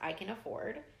comforts I can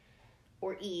afford.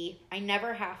 Or E. I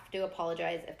never have to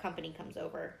apologize if company comes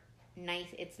over.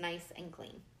 It's nice and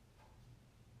clean.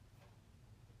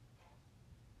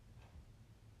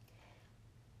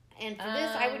 And for this,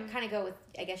 I would kind of go with,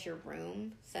 I guess, your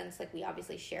room, since, we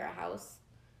obviously share a house.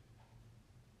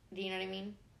 Do you know what I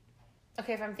mean?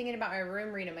 Okay, if I'm thinking about my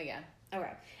room, read them again.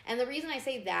 Okay. And the reason I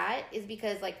say that is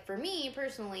because, for me,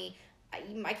 personally,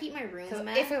 I keep my room a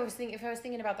mess. If I was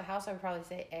thinking about the house, I would probably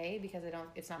say A, because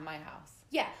it's not my house.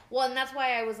 Yeah. Well, and that's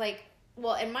why I was like,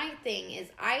 and my thing is,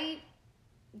 I,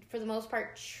 for the most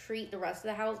part, treat the rest of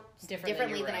the house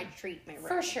differently than I treat my room.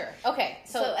 For sure. Okay.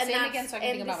 So say it again so I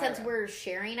can think about my room. Since we're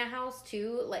sharing a house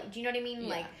too, do you know what I mean?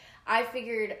 Yeah. I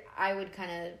figured I would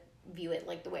kind of view it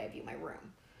the way I view my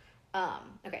room.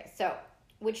 Okay, so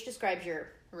which describes your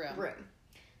room?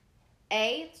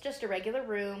 A, it's just a regular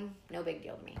room, no big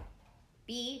deal to me.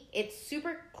 B, it's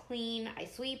super clean. I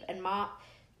sweep and mop,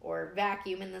 or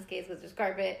vacuum in this case because there's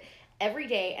carpet, every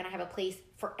day, and I have a place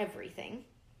for everything.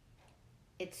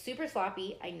 It's super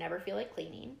sloppy. I never feel like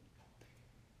cleaning.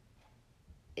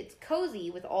 It's cozy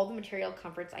with all the material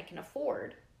comforts I can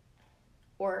afford.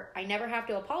 Or I never have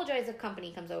to apologize if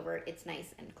company comes over. It's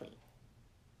nice and clean.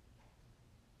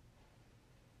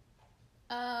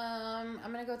 I'm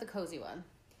going to go with the cozy one.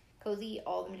 Cozy,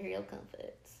 all the material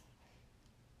comforts.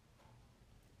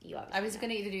 You obviously I was going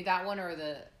to either do that one or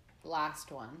the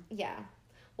last one. Yeah.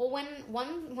 Well,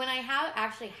 when I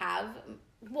have,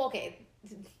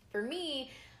 for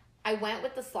me, I went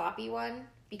with the sloppy one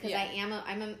because I'm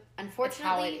unfortunately. That's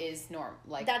how it is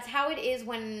like. That's how it is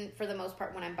for the most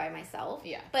part, when I'm by myself.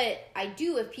 Yeah. But I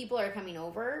do, if people are coming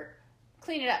over.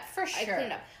 Clean it up, for sure. I clean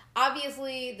it up.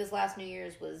 Obviously, this last New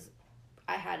Year's was,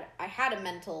 I had a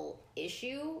mental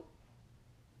issue,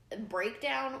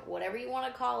 breakdown, whatever you want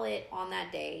to call it, on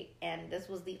that day, and this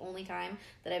was the only time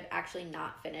that I've actually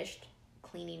not finished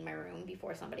cleaning my room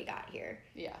before somebody got here.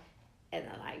 Yeah. And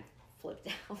then I flipped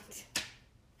out.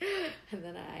 And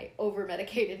then I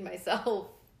over-medicated myself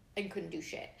and couldn't do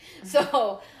shit.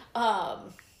 So,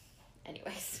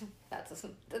 anyways, that's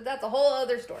a whole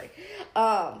other story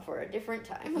for a different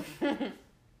time.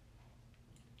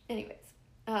 Anyways,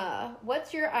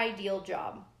 what's your ideal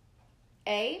job?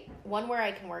 A, one where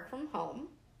I can work from home.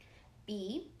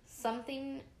 B,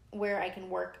 something where I can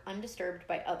work undisturbed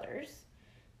by others.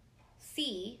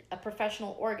 C, a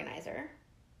professional organizer.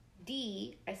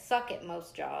 D, I suck at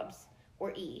most jobs.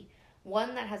 Or E,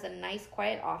 one that has a nice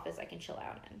quiet office I can chill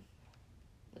out in.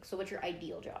 So what's your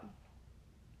ideal job?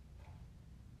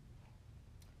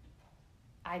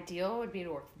 Ideal would be to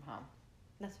work from home.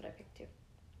 That's what I picked too.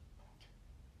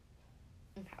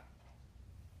 Okay.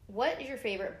 What is your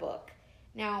favorite book?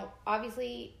 Now,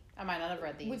 obviously, I might not have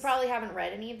read these. We probably haven't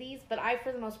read any of these, but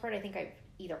for the most part, I think I've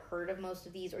either heard of most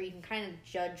of these, or you can kind of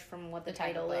judge from what the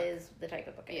title is, the type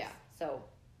of book is. Yeah. So,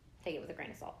 take it with a grain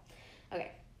of salt.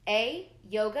 Okay. A,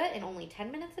 yoga in only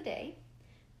 10 minutes a day.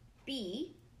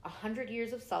 B, 100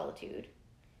 Years of Solitude.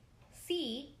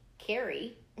 C,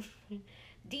 Carrie.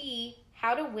 D,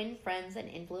 How to Win Friends and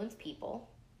Influence People.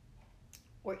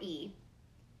 Or E,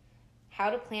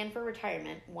 How to Plan for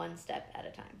Retirement One Step at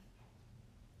a Time.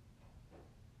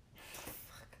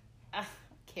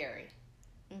 Carrie.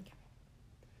 Okay.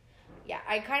 Yeah,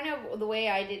 I kind of, the way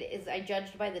I did is I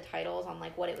judged by the titles on,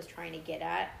 like, what it was trying to get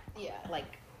at. Yeah.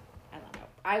 Like, I don't know.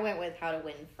 I went with How to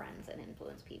Win Friends and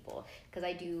Influence People, because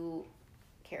I do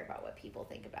care about what people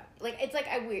think about me. Like,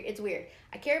 it's weird.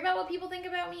 I care about what people think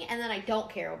about me, and then I don't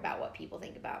care about what people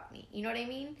think about me. You know what I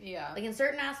mean? Yeah. Like, in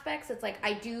certain aspects, it's like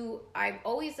I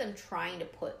always am trying to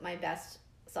put my best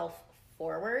self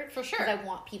forward. For sure. Because I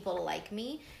want people to like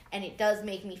me, and it does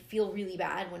make me feel really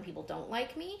bad when people don't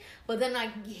like me. But then I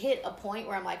hit a point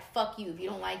where I'm like, fuck you. If you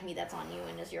don't like me, that's on you,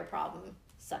 and it's your problem.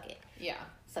 Suck it. Yeah.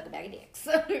 Suck a bag of dicks.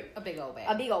 A big old bag.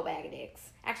 A big old bag of dicks.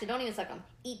 Actually, don't even suck them.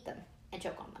 Eat them and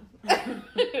choke on them.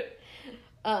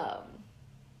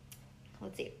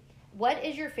 Let's see. What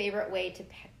is your favorite way to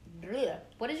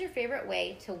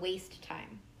waste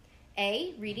time?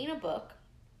 A, reading a book.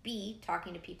 B,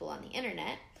 talking to people on the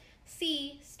internet.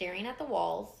 C, staring at the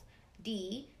walls.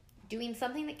 D, doing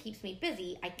something that keeps me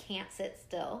busy. I can't sit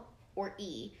still. Or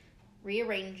E,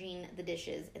 rearranging the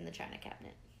dishes in the china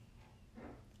cabinet.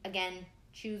 Again,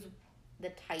 choose the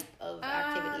type of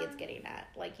activity it's getting at.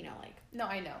 Like, No,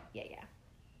 I know. Yeah.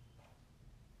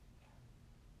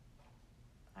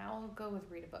 I'll go with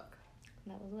read a book.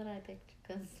 That was what I picked,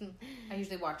 because I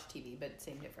usually watch TV, but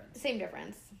same difference. Same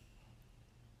difference.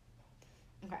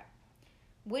 Okay.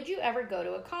 Would you ever go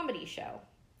to a comedy show?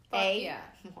 Fuck yeah.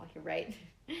 Well, you're right.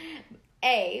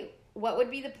 A, what would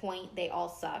be the point? They all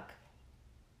suck.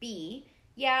 B,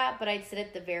 yeah, but I'd sit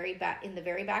at the very back in the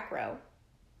very back row.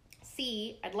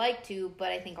 C, I'd like to,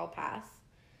 but I think I'll pass.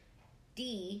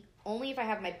 D, only if I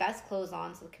have my best clothes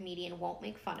on so the comedian won't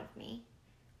make fun of me.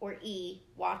 Or E,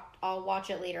 I'll watch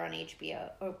it later on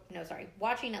HBO. Oh, no, sorry.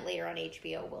 Watching it later on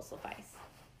HBO will suffice.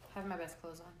 Have my best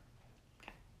clothes on.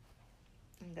 Okay.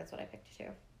 I think that's what I picked too.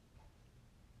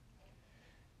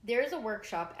 There's a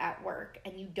workshop at work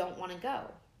and you don't want to go.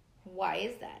 Why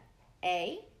is that?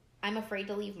 A, I'm afraid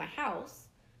to leave my house.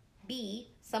 B,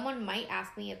 someone might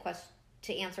ask me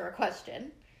to answer a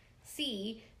question.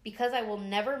 C, because I will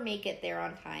never make it there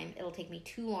on time, it'll take me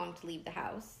too long to leave the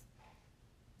house.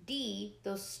 D,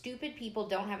 those stupid people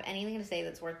don't have anything to say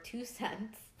that's worth 2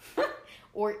 cents.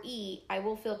 Or E, I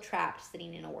will feel trapped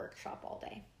sitting in a workshop all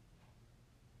day.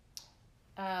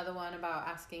 The one about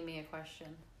asking me a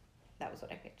question. That was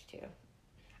what I picked too.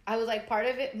 I was like, part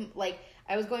of it, like,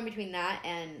 I was going between that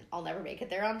and I'll never make it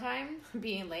there on time.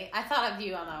 Being late. I thought of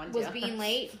you on that one too. Was being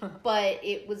late, but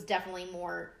it was definitely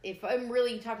more, if I'm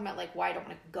really talking about like why I don't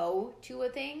want to go to a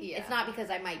thing, it's not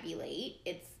because I might be late.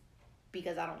 It's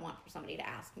because I don't want for somebody to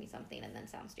ask me something and then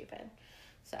sound stupid.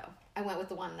 So I went with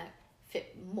the one that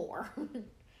fit more.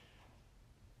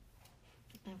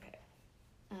 Okay.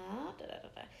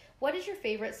 What is your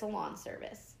favorite salon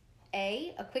service?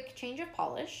 A, a quick change of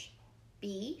polish.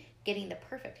 B, getting the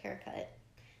perfect haircut.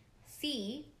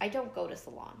 C, I don't go to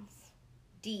salons.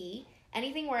 D,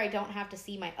 anything where I don't have to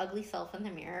see my ugly self in the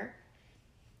mirror.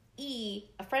 E,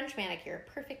 a French manicure,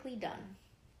 perfectly done.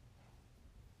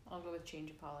 I'll go with change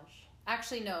of polish.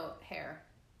 Actually, no, hair.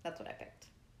 That's what I picked.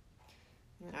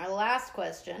 And our last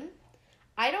question.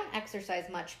 I don't exercise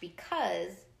much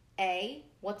because A,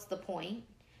 what's the point?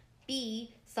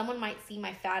 B, someone might see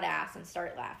my fat ass and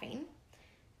start laughing.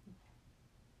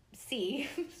 C,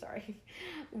 sorry.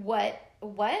 What?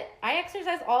 I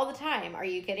exercise all the time. Are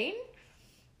you kidding?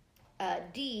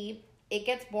 D, it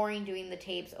gets boring doing the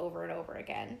tapes over and over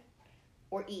again.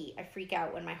 Or E, I freak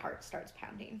out when my heart starts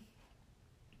pounding.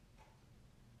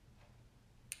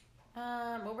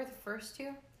 What were the first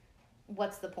two?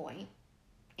 What's the point?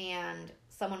 And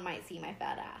someone might see my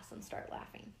fat ass and start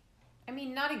laughing. I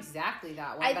mean, not exactly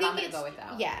that one, but I'm going to go with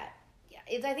that one. Yeah.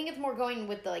 I think it's more going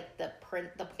with the point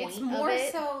it's more of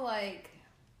it. So, like...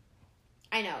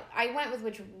 I know. I went with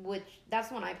which that's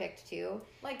the one I picked, too.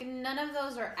 Like, none of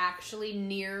those are actually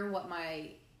near what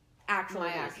my actual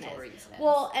reason is.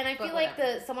 Well, and I feel like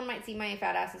someone might see my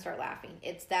fat ass and start laughing.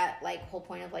 It's that, like, whole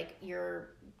point of, like,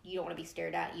 you don't want to be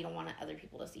stared at. You don't want other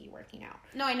people to see you working out.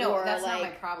 No, I know. Or that's not my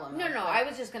problem. No. I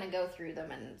was just going to go through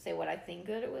them and say what I think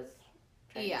that it was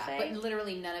trying to say. But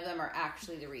literally none of them are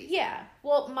actually the reason. Yeah.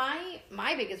 Well,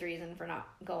 my biggest reason for not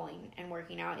going and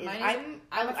working out is I'm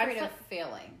afraid of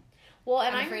failing. Well,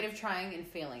 and I'm afraid of trying and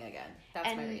failing again.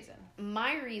 That's my reason.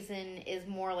 My reason is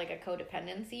more like a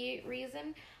codependency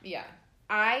reason. Yeah.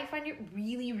 I find it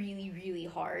really, really, really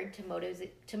hard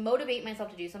to motivate myself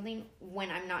to do something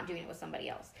when I'm not doing it with somebody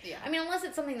else. Yeah. I mean, unless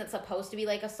it's something that's supposed to be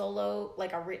like a solo,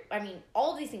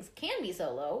 all of these things can be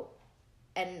solo,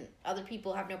 and other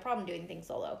people have no problem doing things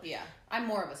solo. Yeah. I'm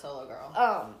more of a solo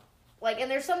girl. And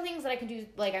there's some things that I can do,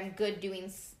 like, I'm good doing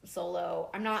solo.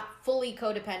 I'm not fully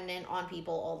codependent on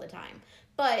people all the time.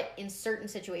 But in certain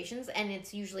situations, and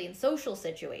it's usually in social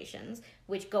situations,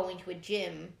 which going to a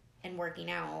gym and working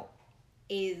out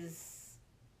is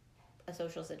a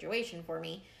social situation for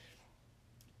me,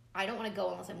 I don't want to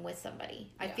go unless I'm with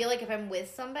somebody. Yeah. I feel like if I'm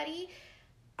with somebody,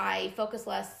 I focus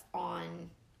less on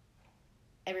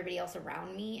everybody else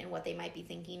around me and what they might be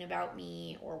thinking about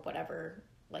me or whatever,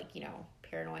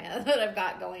 paranoia that I've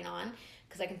got going on,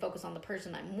 because I can focus on the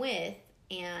person I'm with.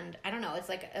 And I don't know, it's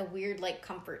like a weird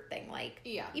comfort thing.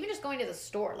 Even just going to the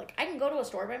store, I can go to a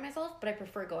store by myself, but I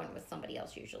prefer going with somebody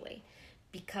else usually,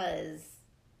 because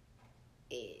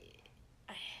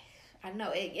I don't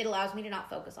know, it allows me to not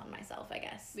focus on myself, I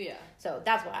guess. Yeah. So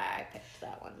that's why I picked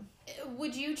that one.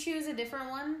 Would you choose a different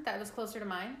one that was closer to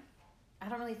mine? I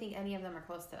don't really think any of them are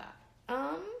close to that.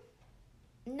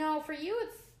 No, for you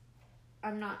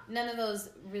I'm not. None of those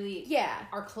really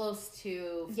are close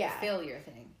to the failure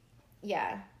thing.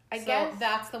 Yeah. I guess. So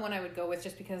that's the one I would go with,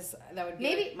 just because that would be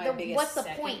maybe my biggest what's the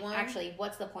second point one. Actually,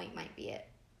 what's the point might be it.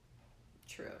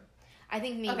 True. I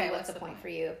think maybe what's the point for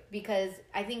you, because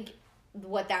I think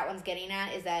what that one's getting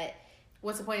at is that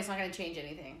what's the point? It's not going to change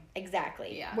anything.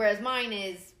 Exactly. Yeah. Whereas mine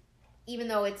is, even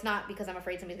though it's not because I'm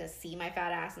afraid somebody's going to see my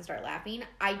fat ass and start laughing,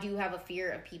 I do have a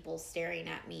fear of people staring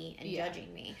at me and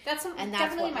judging me. That's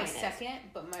definitely my second,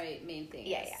 but my main thing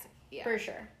is... Yeah, for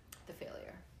sure. The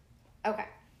failure. Okay.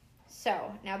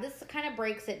 So, now this kind of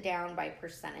breaks it down by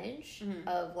percentage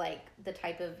of, the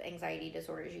type of anxiety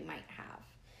disorders you might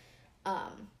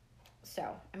have. So,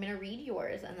 I'm going to read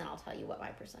yours, and then I'll tell you what my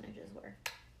percentages were.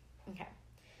 Okay.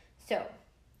 So,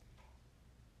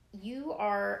 you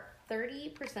are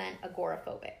 30%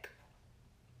 agoraphobic.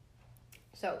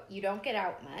 So, you don't get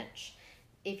out much.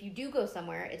 If you do go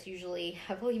somewhere, it's usually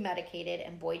heavily medicated,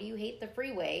 and boy, do you hate the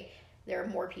freeway. There are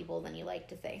more people than you like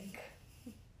to think.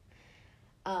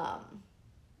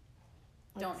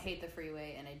 Don't hate the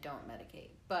freeway, and I don't medicate,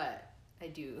 but I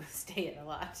do stay in a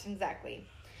lot. Exactly.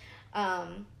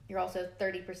 You're also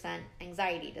 30%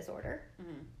 anxiety disorder.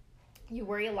 Mm-hmm. You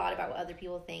worry a lot about what other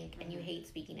people think, and you hate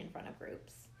speaking in front of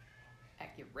groups.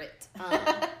 Accurate.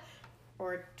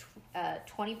 Or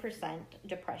 20%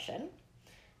 depression.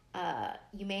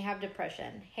 You may have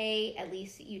depression. Hey, at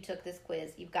least you took this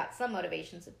quiz. You've got some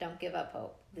motivation, so don't give up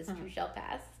hope. This too shall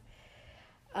pass.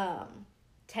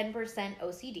 10%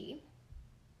 OCD.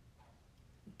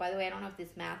 By the way, I don't know if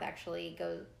this math actually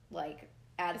goes, adds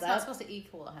up. It's not supposed to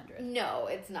equal 100. No,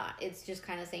 it's not. It's just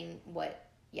kind of saying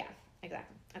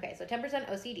exactly. Okay, so 10%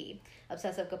 OCD,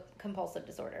 obsessive compulsive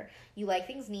disorder. You like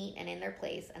things neat and in their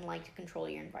place and like to control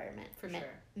your environment. For sure.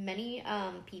 Many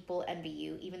people envy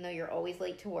you, even though you're always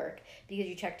late to work, because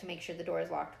you check to make sure the door is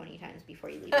locked 20 times before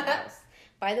you leave the house.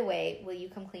 By the way, will you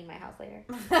come clean my house later?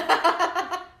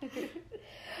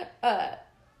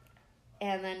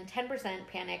 And then 10%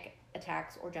 panic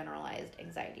attacks or generalized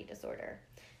anxiety disorder.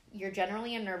 You're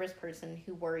generally a nervous person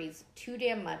who worries too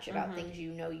damn much about things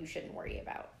you know you shouldn't worry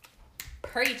about.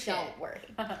 Preach Don't worry.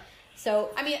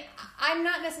 So, I mean, I'm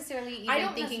not necessarily even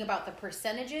thinking about the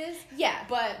percentages. Yeah.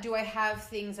 But do I have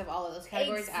things of all of those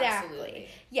categories? Exactly. Absolutely.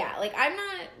 Yeah, like, I'm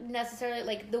not necessarily,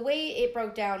 like, the way it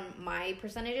broke down my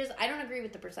percentages, I don't agree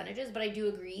with the percentages, but I do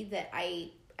agree that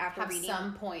after reading...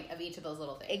 some point of each of those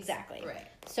little things. Exactly. Right.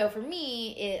 So, for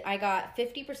me, I got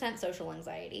 50% social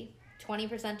anxiety,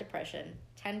 20% depression,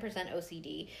 10%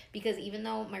 OCD, because even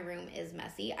though my room is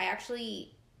messy, I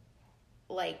actually...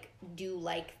 do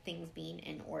like things being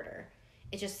in order.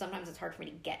 It's just sometimes it's hard for me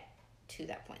to get to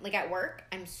that point. Like, at work,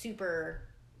 I'm super,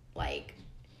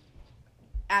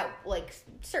 at,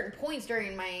 certain points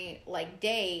during my,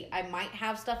 day, I might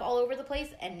have stuff all over the place,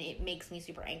 and it makes me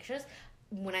super anxious.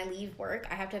 When I leave work,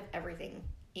 I have to have everything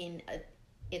in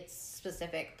its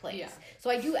specific place. Yeah. So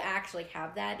I do actually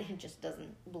have that. It just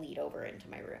doesn't bleed over into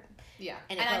my room. Yeah.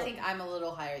 And I think I'm a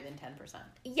little higher than 10%.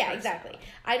 Yeah, personally. Exactly.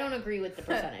 I don't agree with the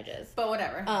percentages. But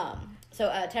whatever. So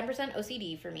 10%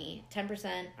 OCD for me,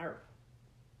 10% or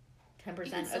 10%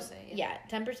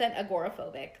 10%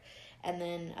 agoraphobic, and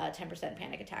then 10%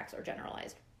 panic attacks or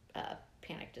generalized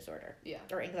panic disorder. Yeah.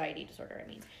 Or anxiety disorder, I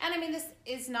mean. And I mean, this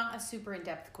is not a super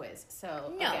in-depth quiz.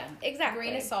 So, no, again, exactly.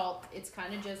 Grain of salt. It's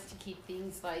kind of just to keep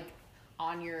things,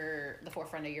 on the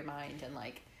forefront of your mind and,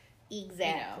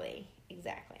 Exactly.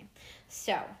 Exactly.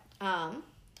 So,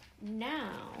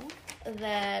 now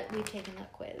that we've taken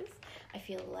that quiz, I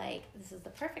feel like this is the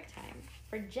perfect time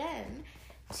for Jen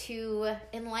to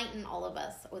enlighten all of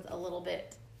us with a little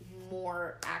bit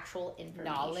more actual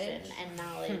information and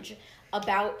knowledge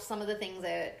about some of the things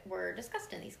that were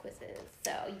discussed in these quizzes.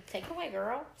 So, you take it away,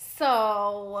 girl.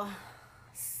 So,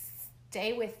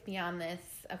 stay with me on this.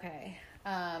 Okay.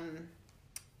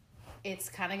 It's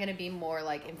kind of going to be more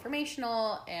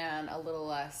informational and a little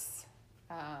less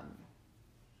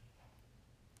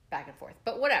back and forth.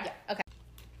 But whatever. Yeah.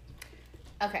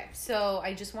 Okay, so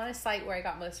I just want to cite where I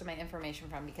got most of my information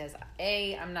from because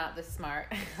I'm not this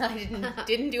smart. I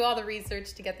didn't do all the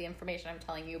research to get the information I'm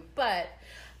telling you, but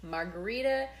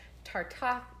Margarita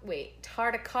Tartakovsky,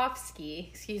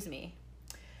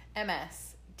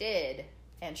 MS, did,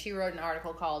 and she wrote an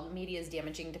article called Media's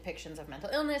Damaging Depictions of Mental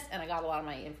Illness, and I got a lot of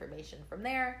my information from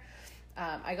there.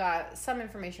 I got some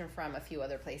information from a few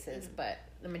other places, but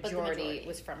the majority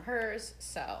was from hers,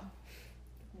 so...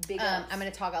 I'm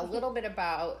going to talk a little bit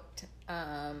about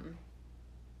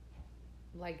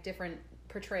different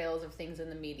portrayals of things in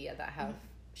the media that have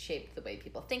shaped the way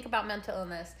people think about mental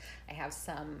illness. I have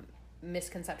some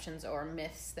misconceptions or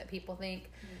myths that people think.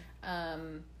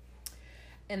 And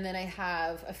then I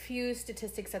have a few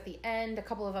statistics at the end. A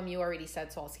couple of them you already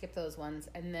said, so I'll skip those ones.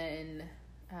 And then,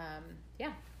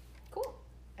 cool.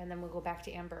 And then we'll go back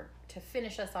to Amber to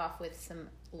finish us off with some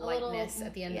lightness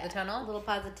at the end of the tunnel. A little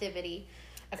positivity.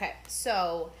 Okay,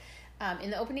 so in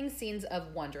the opening scenes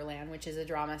of Wonderland, which is a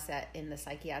drama set in the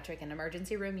psychiatric and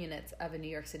emergency room units of a New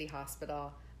York City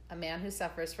hospital, a man who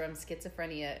suffers from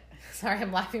schizophrenia... Sorry,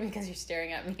 I'm laughing because you're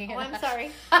staring at me. Oh, I'm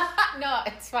sorry. No,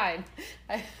 it's fine.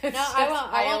 I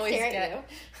won't stare at you.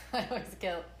 I always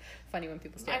get funny when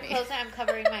people stare at me. I'm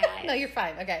covering my eyes. No, you're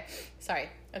fine. Okay, sorry.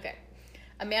 Okay.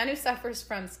 A man who suffers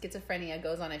from schizophrenia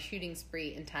goes on a shooting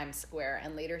spree in Times Square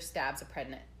and later stabs a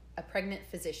pregnant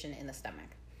physician in the stomach.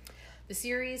 The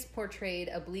series portrayed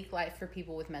a bleak life for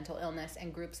people with mental illness,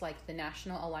 and groups like the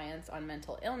National Alliance on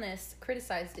Mental Illness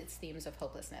criticized its themes of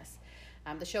hopelessness.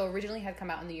 The show originally had come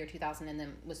out in the year 2000 and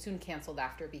then was soon canceled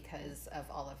after because of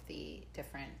all of the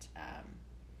different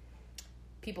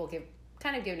people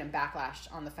giving them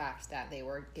backlash on the fact that they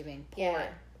were giving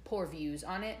poor views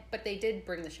on it. But they did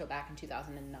bring the show back in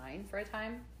 2009 for a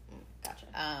time. Gotcha.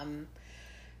 I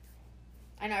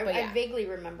know. I vaguely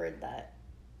remembered that.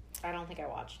 I don't think I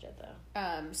watched it,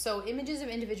 though. So images of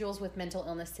individuals with mental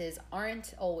illnesses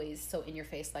aren't always so in your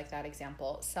face like that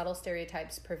example. Subtle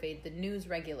stereotypes pervade the news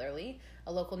regularly.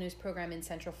 A local news program in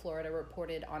Central Florida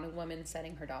reported on a woman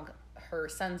setting her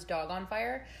son's dog on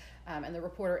fire, and the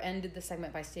reporter ended the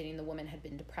segment by stating the woman had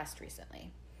been depressed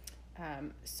recently.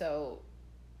 So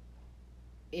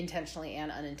intentionally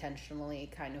and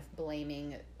unintentionally kind of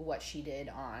blaming what she did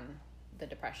on the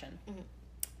depression.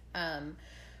 Mm-hmm.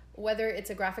 Whether it's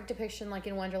a graphic depiction like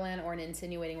in Wonderland or an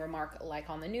insinuating remark like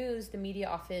on the news, the media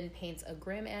often paints a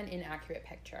grim and inaccurate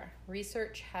picture.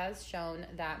 Research has shown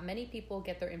that many people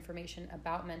get their information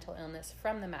about mental illness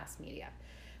from the mass media.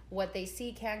 What they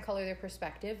see can color their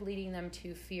perspective, leading them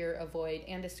to fear, avoid,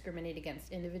 and discriminate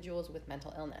against individuals with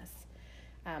mental illness.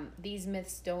 These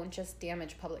myths don't just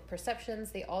damage public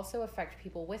perceptions, they also affect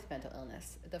people with mental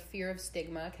illness. The fear of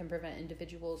stigma can prevent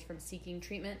individuals from seeking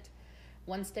treatment,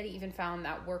 One study even found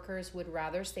that workers would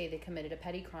rather say they committed a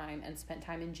petty crime and spent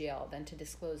time in jail than to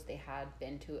disclose they had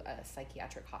been to a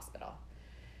psychiatric hospital.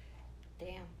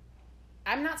 Damn.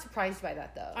 I'm not surprised by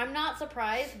that, though. I'm not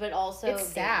surprised, but also... It's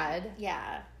sad.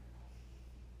 Yeah.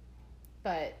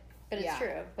 But it's yeah,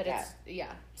 true. But yeah. it's,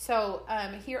 yeah. So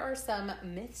here are some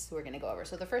myths we're going to go over.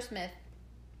 So the first myth,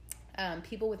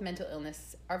 people with mental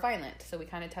illness are violent. So we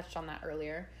kind of touched on that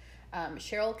earlier.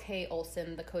 Cheryl K.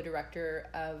 Olson, the co-director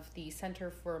of the Center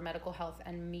for Medical Health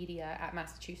and Media at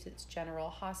Massachusetts General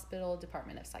Hospital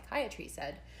Department of Psychiatry,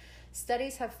 said,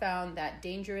 studies have found that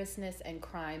dangerousness and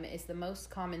crime is the most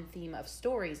common theme of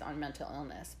stories on mental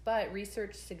illness, but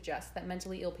research suggests that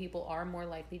mentally ill people are more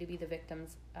likely to be the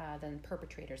victims than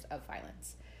perpetrators of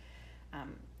violence.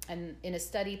 And in a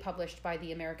study published by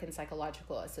the American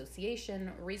Psychological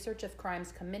Association, research of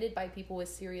crimes committed by people with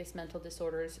serious mental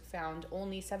disorders found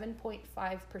only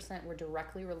 7.5% were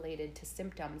directly related to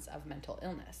symptoms of mental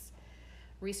illness.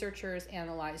 Researchers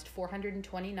analyzed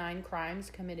 429 crimes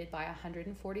committed by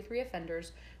 143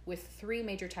 offenders with 3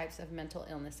 major types of mental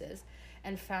illnesses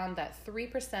and found that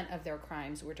 3% of their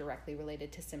crimes were directly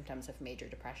related to symptoms of major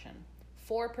depression.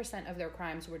 4% of their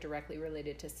crimes were directly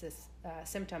related to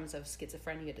symptoms of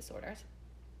schizophrenia disorders,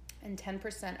 and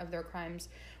 10% of their crimes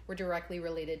were directly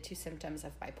related to symptoms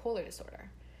of bipolar disorder.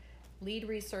 Lead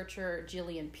researcher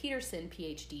Gillian Peterson,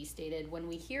 PhD, stated, when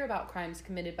we hear about crimes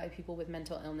committed by people with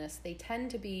mental illness, they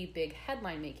tend to be big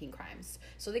headline-making crimes,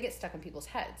 so they get stuck in people's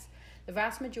heads. The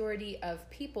vast majority of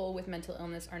people with mental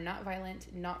illness are not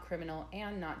violent, not criminal,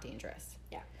 and not dangerous.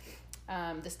 Yeah.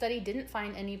 The study didn't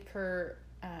find any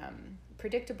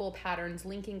predictable patterns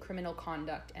linking criminal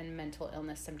conduct and mental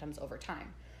illness symptoms over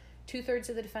time. Two-thirds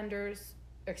of the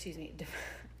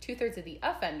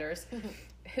offenders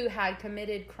who had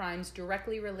committed crimes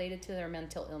directly related to their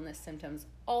mental illness symptoms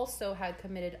also had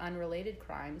committed unrelated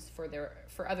crimes for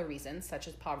other reasons, such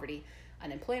as poverty,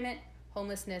 unemployment,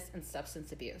 homelessness, and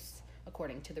substance abuse,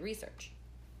 according to the research.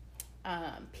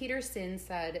 Peterson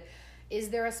said, is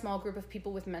there a small group of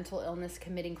people with mental illness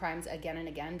committing crimes again and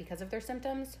again because of their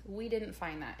symptoms? We didn't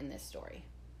find that in this story.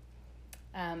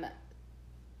 I'm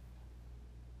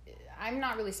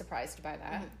not really surprised by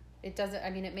that. Mm-hmm. It doesn't,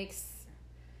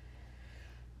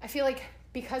 I feel like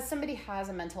because somebody has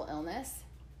a mental illness,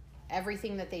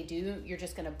 everything that they do, you're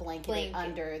just going to blanket it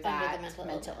under that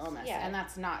mental illness. Yeah. And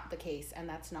that's not the case, and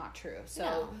that's not true.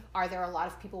 So Are there a lot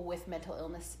of people with mental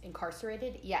illness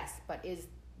incarcerated? Yes, but is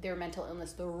their mental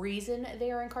illness the reason they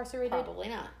are incarcerated? Probably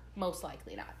not. Most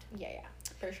likely not. Yeah,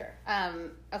 for sure.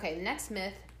 Okay, the next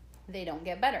myth, they don't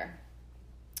get better.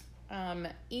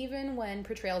 Even when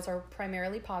portrayals are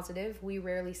primarily positive, we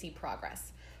rarely see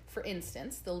progress. For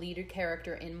instance, the lead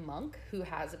character in Monk, who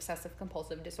has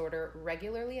obsessive-compulsive disorder,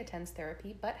 regularly attends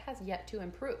therapy but has yet to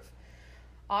improve.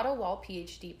 Otto Wall,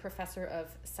 PhD, professor of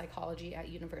psychology at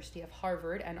University of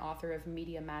Harvard and author of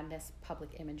Media Madness, Public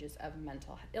Images of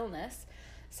Mental Illness,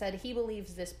 said he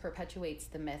believes this perpetuates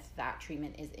the myth that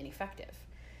treatment is ineffective.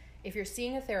 If you're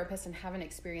seeing a therapist and haven't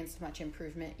experienced much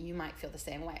improvement, you might feel the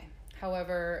same way.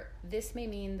 However, this may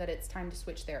mean that it's time to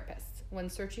switch therapists. When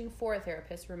searching for a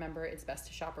therapist, remember it's best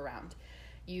to shop around.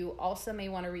 You also may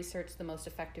want to research the most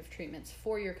effective treatments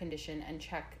for your condition and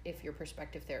check if your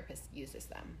prospective therapist uses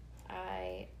them.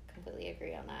 I completely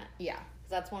agree on that. Yeah.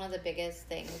 That's one of the biggest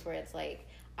things where it's like,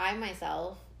 I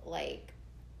myself, like,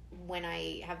 when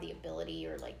I have the ability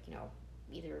or, like, you know,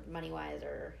 either money-wise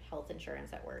or health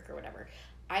insurance at work or whatever,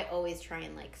 I always try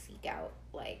and, like, seek out,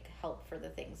 like, help for the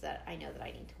things that I know that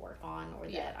I need to work on or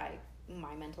that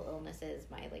my mental illness is,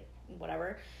 my, like,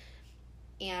 whatever.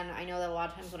 And I know that a lot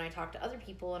of times when I talk to other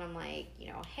people and I'm like, you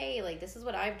know, hey, like, this is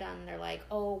what I've done, they're like,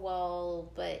 oh,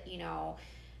 well, but, you know,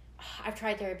 I've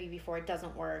tried therapy before, it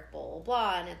doesn't work, blah, blah,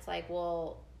 blah. And it's like,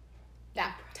 well,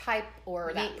 that type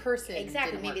or that person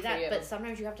exactly, didn't maybe work that, for you. But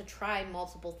sometimes you have to try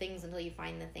multiple things until you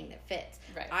find the thing that fits.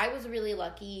 Right. I was really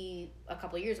lucky a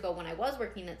couple of years ago when I was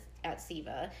working at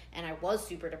SIVA and I was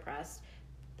super depressed.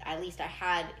 At least I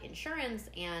had insurance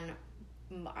and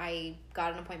I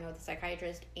got an appointment with a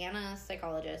psychiatrist and a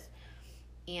psychologist,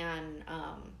 and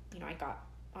you know, I got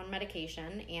on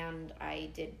medication and I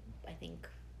did, I think,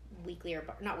 weekly or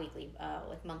not weekly,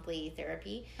 with monthly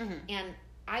therapy. Mm-hmm. And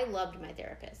I loved my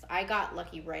therapist. I got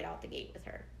lucky right out the gate with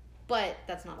her, but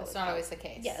that's not always the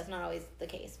case. Yeah, that's not always the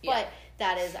case. Yeah. But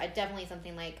that is definitely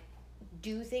something, like,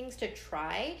 do things to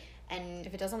try, and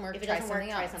if it doesn't work, try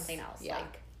something else. Yeah.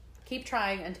 Like, keep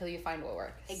trying until you find what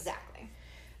works. Exactly.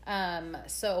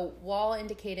 So Wall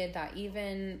indicated that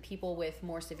even people with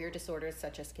more severe disorders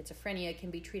such as schizophrenia can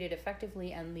be treated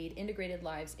effectively and lead integrated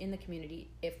lives in the community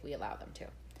if we allow them to.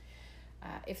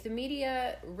 If the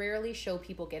media rarely show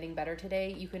people getting better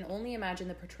today, you can only imagine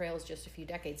the portrayals just a few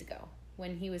decades ago.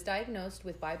 When he was diagnosed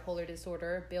with bipolar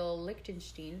disorder, Bill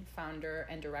Lichtenstein, founder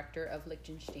and director of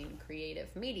Lichtenstein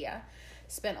Creative Media,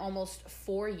 spent almost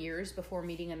 4 years before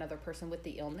meeting another person with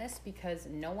the illness because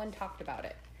no one talked about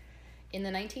it. In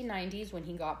the 1990s, when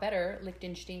he got better,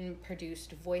 Lichtenstein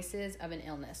produced Voices of an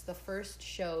Illness, the first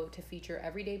show to feature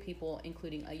everyday people,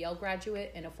 including a Yale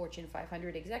graduate and a Fortune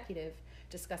 500 executive,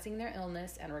 discussing their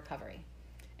illness and recovery.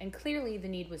 And clearly the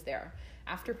need was there.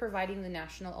 After providing the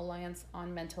National Alliance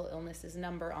on Mental Illnesses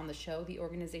number on the show, the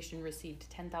organization received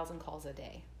 10,000 calls a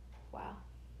day. Wow.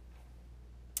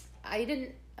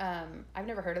 I've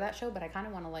never heard of that show, but I kind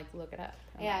of want to look it up.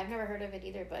 I've never heard of it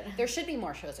either, but there should be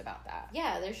more shows about that.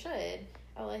 Yeah, there should.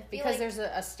 Because there's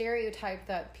a stereotype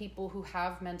that people who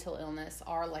have mental illness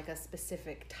are like a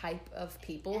specific type of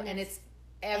people, and it's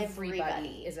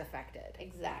everybody is affected.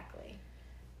 Exactly.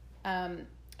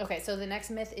 Okay, so the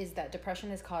next myth is that depression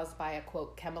is caused by a,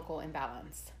 quote, chemical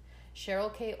imbalance.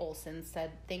 Cheryl K. Olson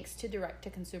said, thanks to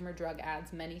direct-to-consumer drug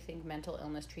ads, many think mental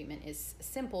illness treatment is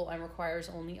simple and requires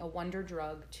only a wonder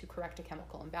drug to correct a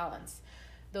chemical imbalance.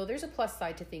 Though there's a plus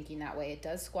side to thinking that way, it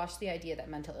does squash the idea that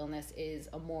mental illness is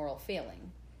a moral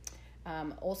failing.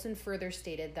 Olson further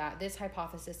stated that this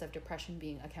hypothesis of depression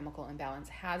being a chemical imbalance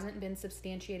hasn't been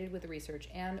substantiated with research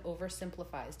and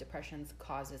oversimplifies depression's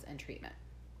causes and treatment.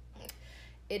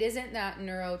 It isn't that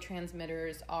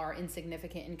neurotransmitters are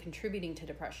insignificant in contributing to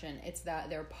depression. It's that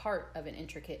they're part of an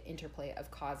intricate interplay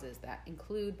of causes that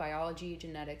include biology,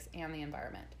 genetics, and the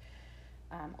environment.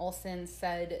 Olson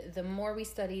said, the more we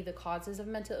study the causes of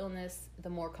mental illness, the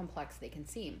more complex they can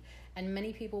seem. And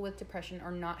many people with depression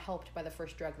are not helped by the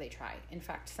first drug they try. In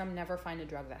fact, some never find a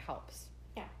drug that helps.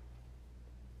 Yeah.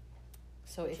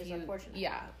 So which is unfortunate.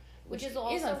 Yeah. Which is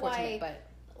also unfortunate,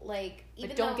 why,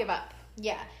 but don't give up.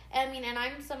 Yeah. I mean, and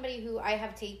I'm somebody who I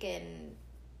have taken,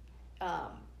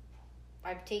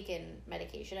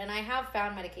 medication, and I have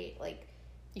found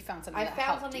you found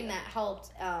something. that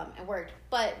helped and worked,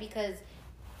 but because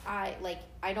I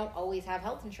don't always have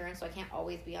health insurance, so I can't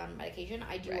always be on medication.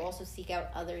 I do also seek out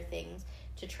other things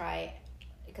to try,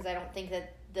 because I don't think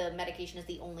that the medication is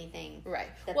the only thing. Right.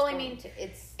 That's well, I mean,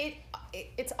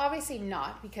 it's obviously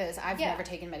not, because I've never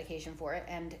taken medication for it,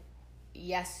 and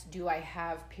yes, do I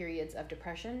have periods of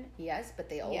depression? Yes, but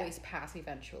they always pass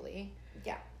eventually.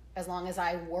 Yeah. As long as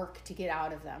I work to get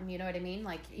out of them, you know what I mean?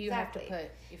 Like, you have to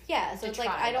put... so it's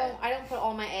I don't put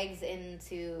all my eggs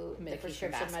into the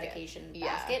prescription medication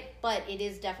basket, but it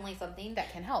is definitely something that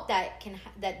can help.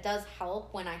 That does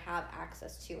help when I have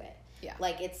access to it. Yeah.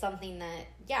 Like, it's something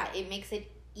that, it makes it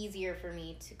easier for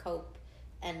me to cope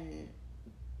and,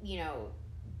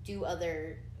 do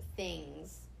other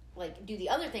things. Like, do the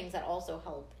other things that also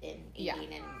help in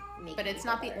eating and making. But it's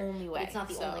not the only way. It's not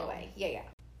the only way. Yeah.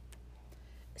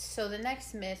 So the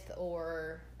next myth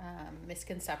or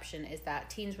misconception is that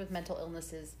teens with mental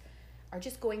illnesses are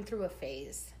just going through a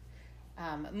phase.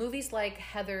 Movies like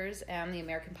Heathers and the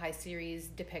American Pie series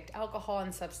depict alcohol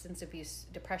and substance abuse,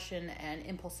 depression, and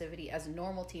impulsivity as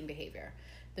normal teen behavior.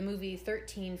 The movie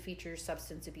 13 features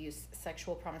substance abuse,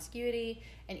 sexual promiscuity,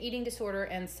 an eating disorder,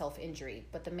 and self-injury,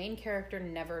 but the main character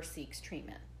never seeks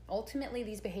treatment. Ultimately,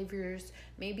 these behaviors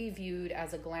may be viewed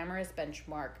as a glamorous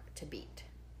benchmark to beat.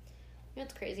 You know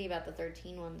what's crazy about the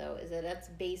 13 one, though, is that that's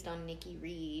based on Nikki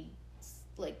Reed.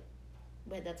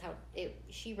 But that's how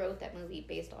she wrote that movie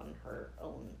based on her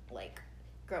own,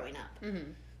 growing up.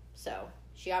 Mm-hmm. So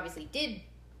she obviously did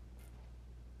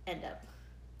end up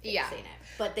fixing it.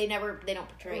 But they don't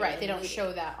portray it. Right, they don't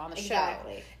show that on the show.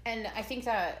 Exactly. And I think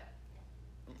that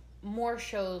more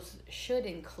shows should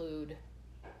include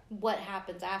what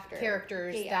happens after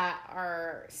characters that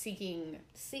are seeking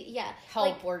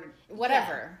help or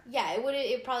whatever. It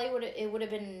would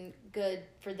have been good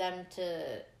for them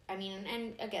to, I mean,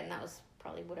 and again, that was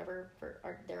probably whatever for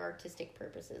their artistic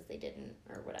purposes they didn't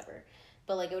or whatever,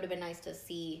 but it would have been nice to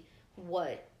see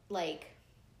what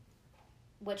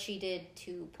she did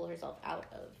to pull herself out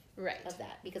of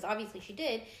that, because obviously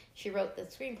she wrote the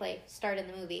screenplay, starred in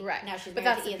the movie, now she's married to Ian Somerhalder. But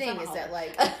that's the thing, is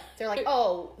that they're like,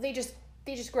 oh, they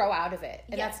just grow out of it,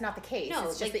 and that's not the case. No,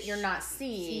 it's just that you're not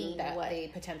seeing that they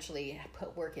potentially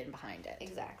put work in behind it.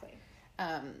 Exactly.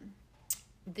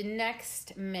 The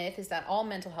next myth is that all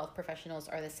mental health professionals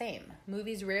are the same.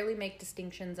 Movies rarely make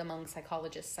distinctions among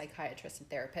psychologists, psychiatrists, and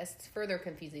therapists, further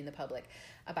confusing the public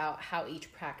about how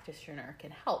each practitioner can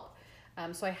help.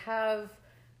 So I have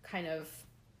kind of,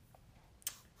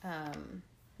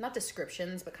 not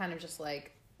descriptions, but kind of just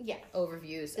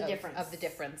overviews of the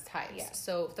different types. Yeah.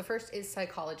 So the first is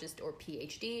psychologist or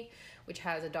PhD, which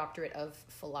has a doctorate of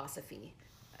philosophy.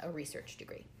 a research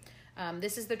degree.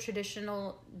 This is the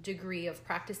traditional degree of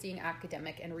practicing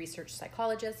academic and research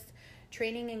psychologists.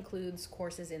 Training includes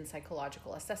courses in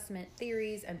psychological assessment,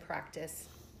 theories, and practice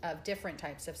of different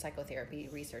types of psychotherapy,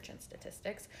 research, and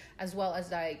statistics, as well as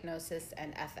diagnosis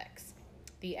and ethics.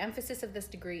 The emphasis of this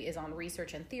degree is on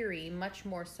research and theory, much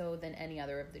more so than any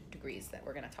other of the degrees that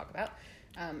we're going to talk about.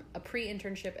 A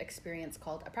pre-internship experience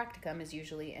called a practicum is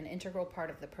usually an integral part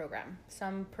of the program.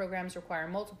 Some programs require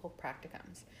multiple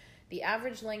practicums. The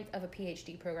average length of a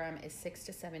PhD program is 6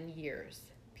 to 7 years.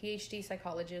 PhD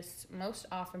psychologists most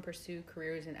often pursue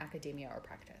careers in academia or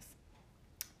practice.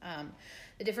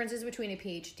 The differences between a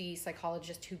PhD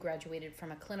psychologist who graduated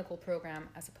from a clinical program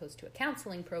as opposed to a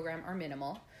counseling program are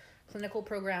minimal. Clinical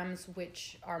programs,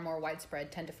 which are more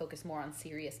widespread, tend to focus more on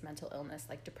serious mental illness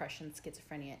like depression,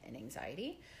 schizophrenia, and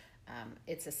anxiety,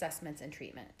 its assessments and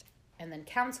treatment. And then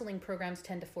counseling programs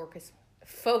tend to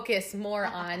focus more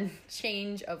on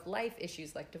change of life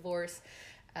issues like divorce,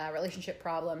 relationship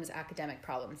problems, academic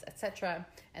problems, etc.,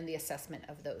 and the assessment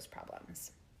of those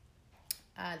problems.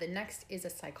 The next is a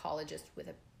psychologist with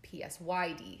a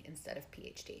PsyD instead of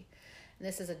PhD. And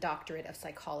this is a doctorate of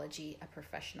psychology, a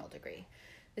professional degree.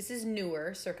 This is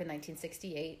newer, circa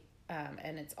 1968,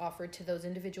 and it's offered to those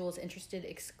individuals interested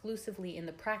exclusively in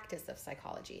the practice of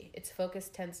psychology. Its focus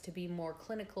tends to be more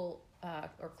clinical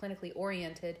or clinically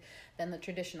oriented than the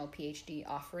traditional PhD,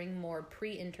 offering more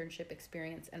pre-internship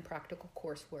experience and practical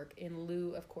coursework in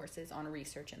lieu of courses on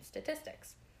research and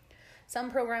statistics.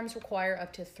 Some programs require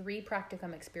up to 3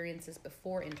 practicum experiences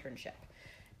before internship.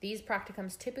 These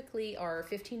practicums typically are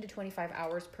 15 to 25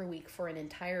 hours per week for an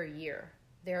entire year.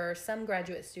 There are some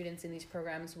graduate students in these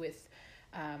programs with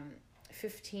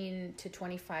 15 to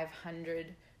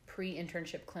 2,500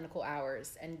 pre-internship clinical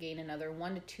hours and gain another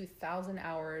 1,000 to 2,000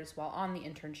 hours while on the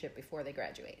internship before they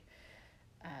graduate.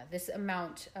 This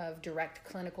amount of direct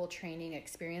clinical training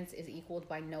experience is equaled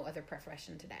by no other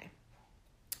profession today.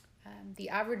 The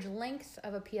average length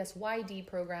of a PsyD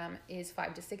program is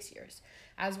 5 to 6 years.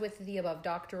 As with the above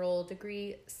doctoral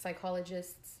degree,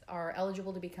 psychologists are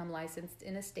eligible to become licensed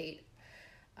in a state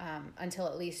until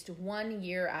at least 1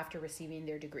 year after receiving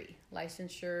their degree.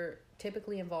 Licensure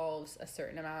typically involves a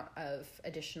certain amount of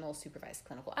additional supervised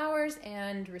clinical hours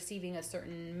and receiving a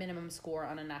certain minimum score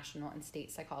on a national and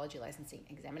state psychology licensing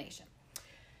examination.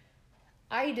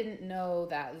 I didn't know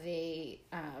that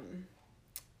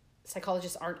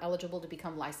psychologists aren't eligible to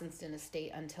become licensed in a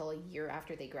state until a year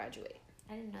after they graduate.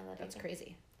 I didn't know that. That's either.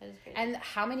 crazy. That is crazy. And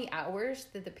how many hours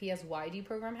did the PsyD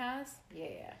program has?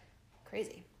 Yeah.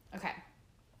 Crazy. Okay.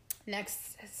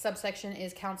 Next subsection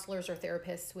is counselors or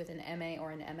therapists with an MA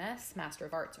or an MS, Master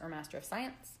of Arts or Master of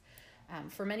Science.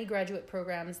 For many graduate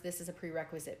programs, this is a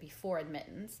prerequisite before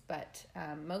admittance, but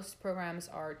most programs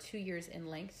are 2 years in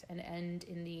length and end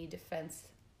in the defense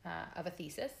of a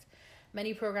thesis.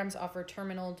 Many programs offer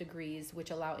terminal degrees,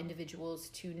 which allow individuals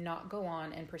to not go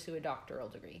on and pursue a doctoral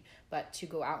degree, but to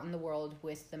go out in the world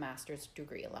with the master's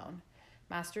degree alone.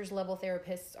 Master's level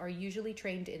therapists are usually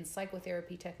trained in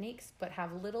psychotherapy techniques, but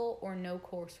have little or no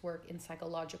coursework in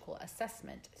psychological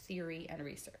assessment, theory, and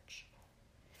research.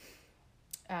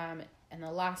 And the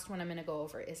last one I'm going to go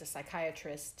over is a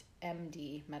psychiatrist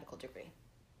MD medical degree.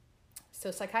 So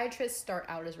psychiatrists start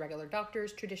out as regular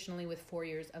doctors, traditionally with 4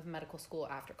 years of medical school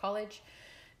after college.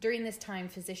 During this time,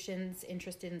 physicians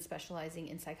interested in specializing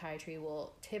in psychiatry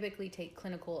will typically take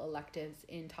clinical electives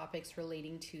in topics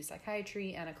relating to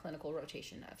psychiatry and a clinical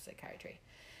rotation of psychiatry.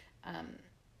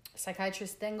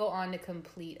 Psychiatrists then go on to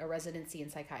complete a residency in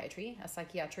psychiatry. A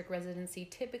psychiatric residency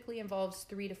typically involves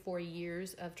 3 to 4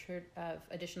 years of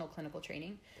additional clinical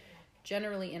training,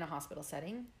 generally in a hospital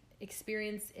setting.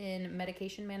 Experience in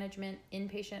medication management,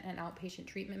 inpatient and outpatient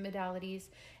treatment modalities,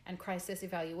 and crisis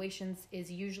evaluations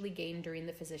is usually gained during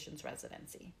the physician's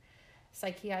residency.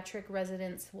 Psychiatric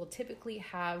residents will typically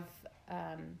have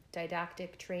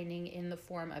didactic training in the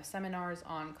form of seminars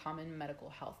on common medical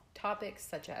health topics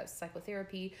such as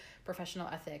psychotherapy, professional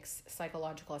ethics,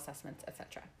 psychological assessments,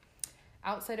 etc.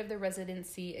 Outside of the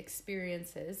residency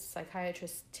experiences,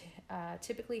 psychiatrists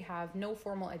typically have no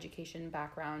formal education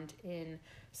background in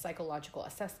psychological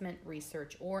assessment,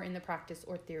 research, or in the practice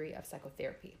or theory of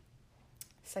psychotherapy.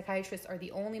 Psychiatrists are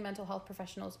the only mental health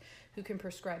professionals who can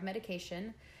prescribe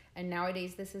medication, and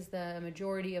nowadays this is the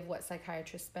majority of what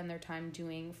psychiatrists spend their time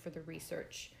doing for the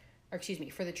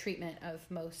for the treatment of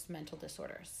most mental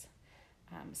disorders.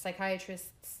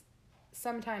 Psychiatrists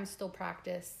sometimes still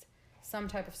practice some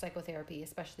type of psychotherapy,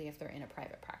 especially if they're in a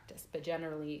private practice, but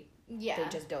generally they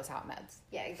just dose out meds.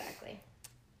 Yeah, exactly.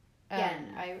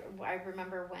 I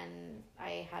remember when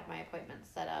I had my appointment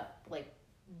set up, like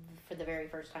for the very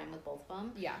first time with both of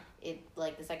them. Yeah. It,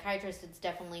 like, the psychiatrist, it's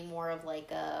definitely more of,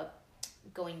 like, a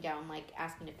going down, like,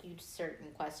 asking a few certain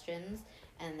questions,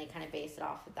 and they kind of base it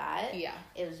off of that. Yeah.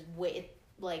 It was way,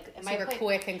 like... Super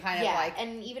quick and kind of, like...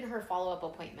 and even her follow-up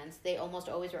appointments, they almost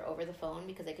always were over the phone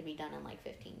because they could be done in, like,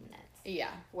 15 minutes.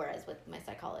 Yeah. Whereas with my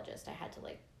psychologist, I had to,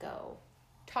 like, go...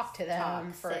 Talk to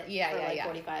them for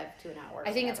 45 to an hour.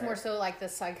 I think it's more so like the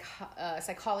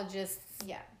psychologists.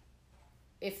 Yeah.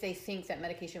 If they think that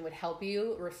medication would help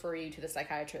you, refer you to the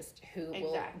psychiatrist who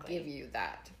will give you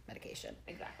that medication.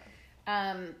 Exactly.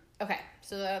 Okay,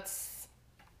 so that's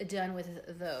done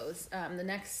with those. The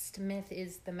next myth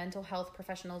is the mental health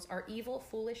professionals are evil,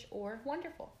 foolish, or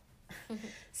wonderful.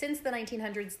 Since the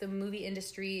 1900s, the movie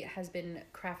industry has been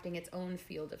crafting its own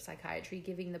field of psychiatry,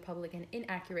 giving the public an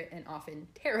inaccurate and often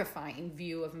terrifying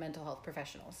view of mental health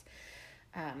professionals.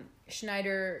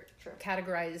 Schneider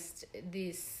categorized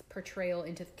this portrayal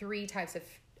into 3 types of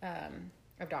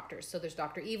doctors. So there's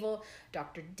Dr. Evil,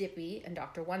 Dr. Dippy, and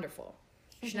Dr. Wonderful.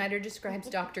 Schneider describes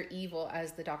Dr. Evil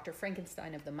as the Dr.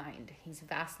 Frankenstein of the mind. He's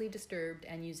vastly disturbed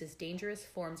and uses dangerous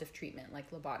forms of treatment, like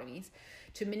lobotomies,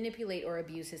 to manipulate or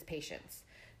abuse his patients.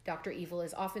 Dr. Evil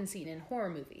is often seen in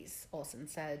horror movies, Olson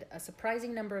said. A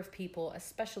surprising number of people,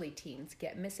 especially teens,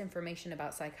 get misinformation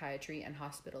about psychiatry and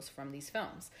hospitals from these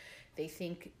films. They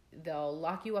think they'll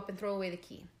lock you up and throw away the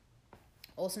key.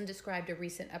 Olson described a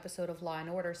recent episode of Law &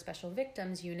 Order Special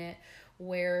Victims Unit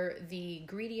where the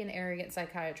greedy and arrogant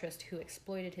psychiatrist who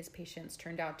exploited his patients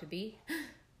turned out to be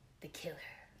the killer.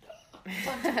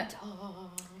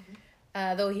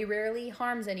 Though he rarely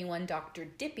harms anyone, Dr.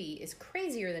 Dippy is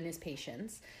crazier than his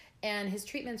patients, and his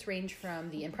treatments range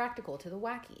from the impractical to the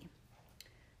wacky.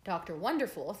 Dr.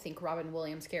 Wonderful, think Robin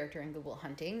Williams' character in Good Will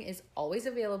Hunting, is always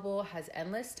available, has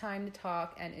endless time to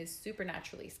talk, and is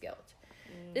supernaturally skilled.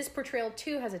 This portrayal,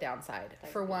 too, has a downside.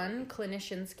 For one,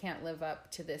 clinicians can't live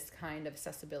up to this kind of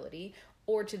accessibility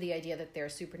or to the idea that they're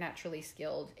supernaturally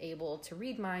skilled, able to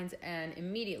read minds and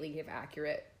immediately give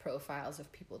accurate profiles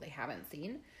of people they haven't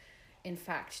seen. In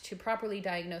fact, to properly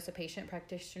diagnose a patient,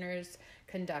 practitioners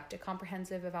conduct a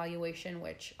comprehensive evaluation,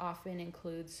 which often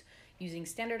includes using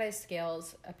standardized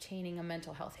scales, obtaining a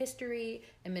mental health history,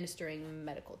 administering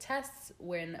medical tests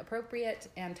when appropriate,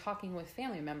 and talking with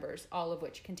family members, all of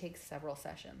which can take several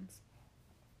sessions.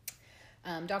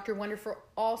 Dr. Wonderful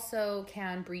also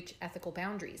can breach ethical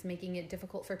boundaries, making it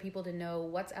difficult for people to know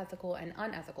what's ethical and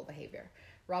unethical behavior.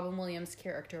 Robin Williams'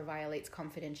 character violates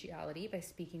confidentiality by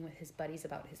speaking with his buddies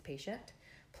about his patient.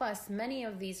 Plus, many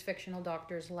of these fictional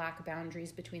doctors lack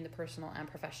boundaries between the personal and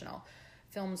professional.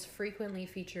 Films frequently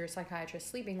feature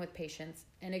psychiatrists sleeping with patients,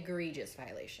 an egregious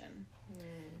violation.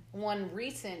 One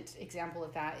recent example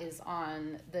of that is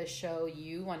on the show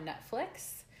You on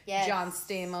Netflix. Yes. John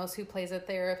Stamos, who plays a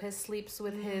therapist, sleeps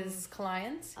with his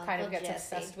clients, kind of gets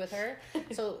obsessed with her.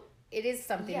 So it is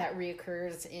something that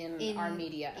reoccurs in our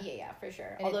media. Yeah, for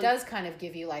sure. And it does kind of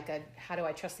give you like a, how do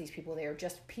I trust these people? They are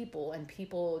just people, and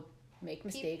people make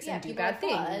mistakes and do bad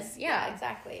things. Yeah,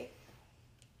 exactly.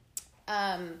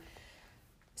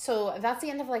 So that's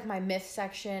the end of like my myth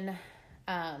section.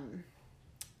 I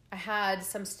had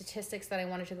some statistics that I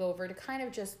wanted to go over to kind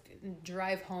of just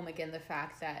drive home again the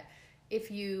fact that if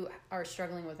you are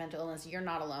struggling with mental illness, you're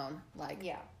not alone. Like,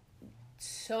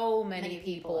 so many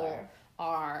people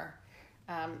are.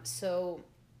 So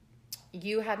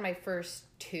you had my first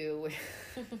 2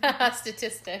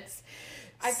 statistics.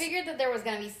 I figured that there was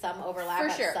going to be some overlap for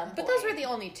sure, at some point. But those were the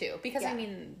only 2 because I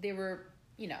mean they were,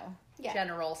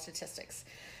 general statistics.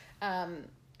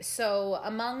 So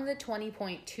among the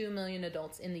 20.2 million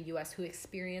adults in the U.S. who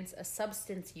experience a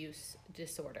substance use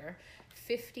disorder,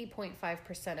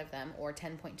 50.5% of them, or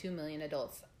 10.2 million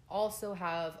adults, also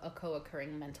have a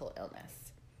co-occurring mental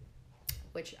illness,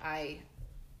 which I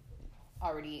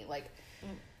already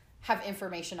have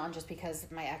information on just because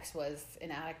my ex was an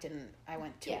addict and I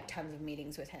went to tons of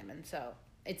meetings with him. And so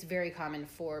it's very common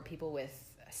for people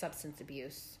with substance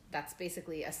abuse. That's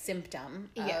basically a symptom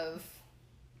of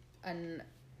an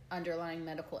underlying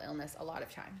medical illness a lot of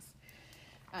times.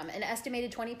 An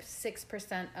estimated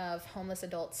 26% of homeless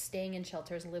adults staying in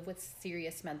shelters live with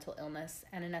serious mental illness,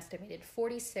 and an estimated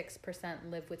 46%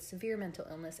 live with severe mental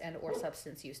illness and or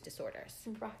substance use disorders.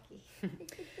 Rocky.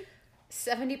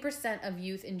 70% of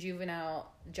youth in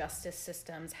juvenile justice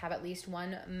systems have at least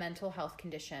one mental health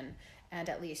condition, and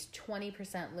at least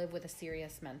 20% live with a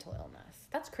serious mental illness.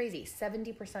 That's crazy.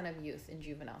 70% of youth in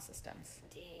juvenile systems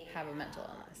have a mental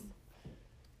illness.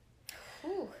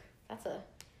 Ooh, that's a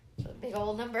big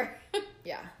old number.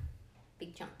 Yeah.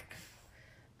 Big chunk.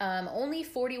 Only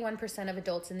 41% of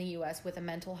adults in the U.S. with a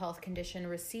mental health condition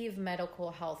receive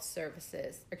mental health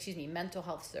services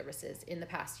in the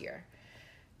past year.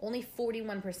 Only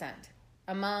 41%.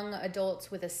 Among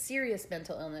adults with a serious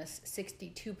mental illness,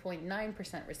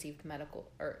 62.9% received mental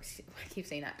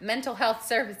health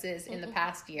services in the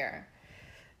past year.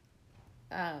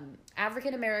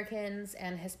 African Americans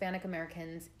and Hispanic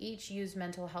Americans each use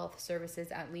mental health services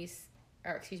at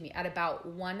about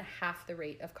 1/2 the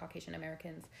rate of Caucasian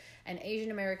Americans, and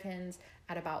Asian Americans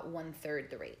at about 1/3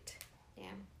 the rate.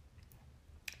 Yeah.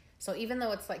 So even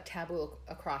though it's like taboo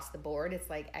across the board, it's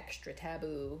like extra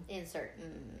taboo in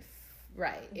certain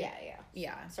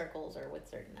circles or with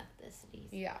certain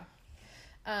ethnicities. Yeah.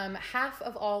 Half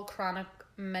of all chronic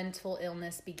mental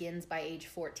illness begins by age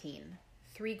 14.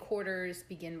 3/4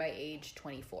 begin by age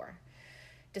 24.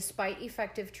 Despite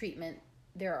effective treatment,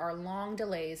 there are long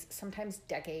delays, sometimes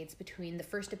decades, between the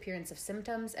first appearance of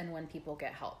symptoms and when people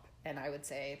get help. And I would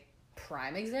say,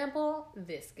 prime example,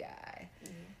 this guy.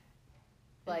 Mm-hmm.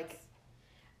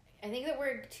 I think that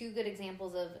we're two good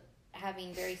examples of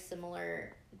having very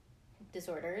similar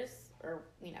disorders or,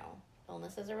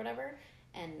 illnesses or whatever,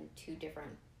 and two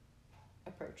different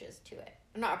approaches to it.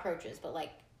 Not approaches, but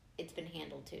it's been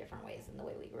handled two different ways in the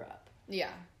way we grew up.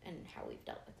 Yeah. And how we've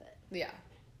dealt with it. Yeah.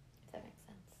 If that makes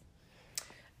sense.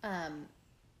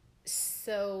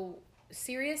 So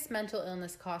serious mental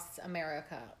illness costs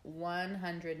America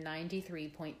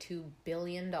 $193.2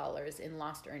 billion in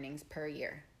lost earnings per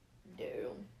year.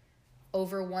 Damn.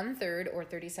 Over 1/3 or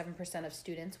 37% of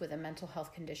students with a mental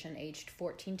health condition aged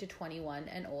 14 to 21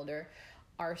 and older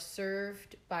are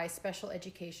served by special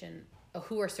education,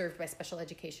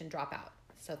 drop out.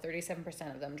 So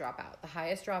 37% of them drop out, the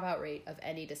highest dropout rate of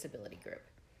any disability group.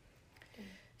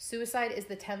 Suicide is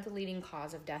the 10th leading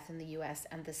cause of death in the U.S.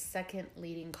 and the second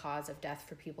leading cause of death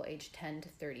for people aged 10 to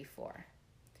 34.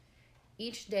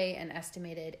 Each day, an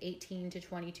estimated 18 to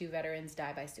 22 veterans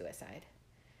die by suicide.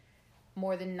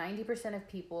 More than 90% of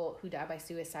people who die by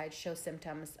suicide show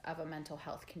symptoms of a mental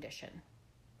health condition.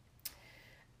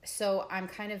 So I'm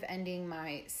kind of ending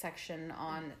my section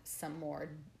on some more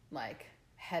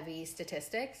heavy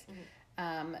statistics.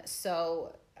 Mm-hmm.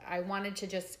 So I wanted to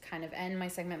just kind of end my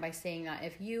segment by saying that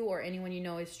if you or anyone you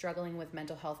know is struggling with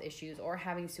mental health issues or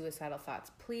having suicidal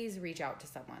thoughts, please reach out to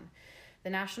someone. The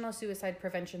National Suicide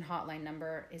Prevention Hotline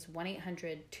number is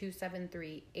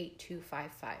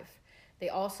 1-800-273-8255. They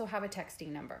also have a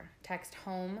texting number. Text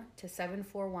HOME to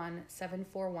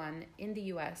 741-741 in the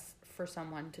U.S. for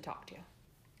someone to talk to.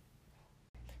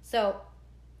 So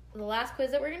the last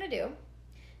quiz that we're going to do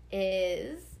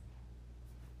is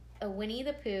a Winnie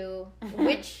the Pooh.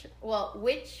 Which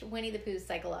Winnie the Pooh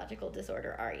psychological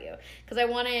disorder are you? Because I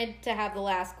wanted to have the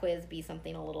last quiz be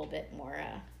something a little bit more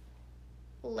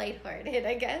lighthearted,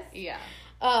 I guess. Yeah.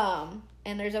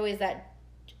 And there's always that,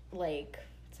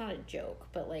 it's not a joke,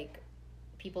 but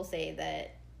people say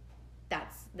that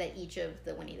each of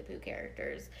the Winnie the Pooh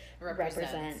characters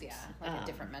represents a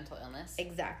different mental illness.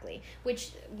 Exactly.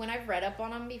 Which when I've read up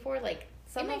on them before,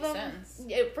 some of them, sense.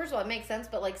 First of all, it makes sense,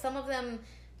 but some of them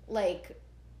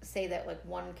say that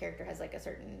one character has a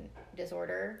certain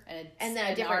disorder, and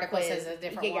then a different article quiz says a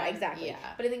different one. Yeah, exactly.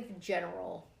 Yeah. But I think the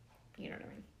general, you know what I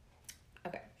mean.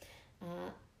 Okay.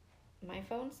 My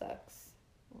phone sucks.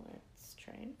 Let's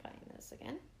try and find this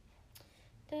again.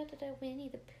 Winnie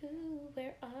the Pooh,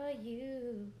 where are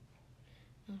you?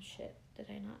 Oh shit! Did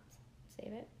I not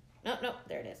save it? No,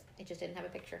 there it is. It just didn't have a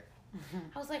picture.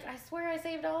 I was like, I swear I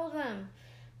saved all of them.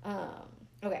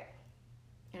 Okay.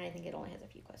 And I think it only has a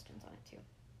few questions on it, too.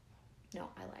 No,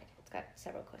 I lied. It's got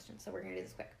several questions, so we're going to do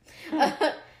this quick.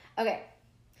 Okay.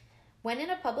 When in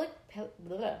a public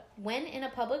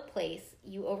place,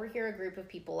 you overhear a group of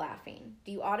people laughing,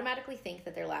 do you automatically think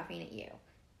that they're laughing at you?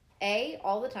 A,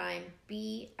 all the time.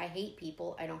 B, I hate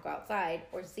people, I don't go outside.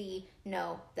 Or C,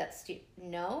 no, that's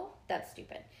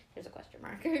stupid. There's a question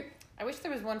mark. I wish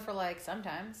there was one for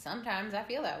sometimes. Sometimes I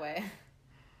feel that way.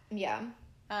 Yeah.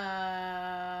 I'm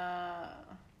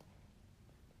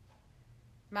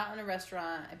out in a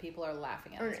restaurant and people are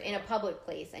laughing at me. Or in a public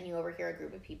place and you overhear a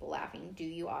group of people laughing, do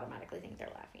you automatically think they're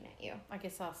laughing at you? I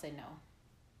guess I'll say no.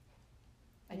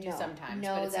 I do sometimes,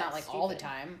 but it's not all the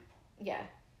time. Yeah.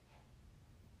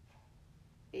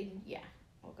 Yeah,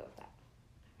 we'll go with that.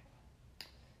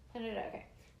 Okay.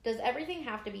 Does everything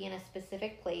have to be in a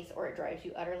specific place or it drives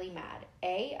you utterly mad?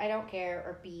 A, I don't care,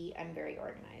 or B, I'm very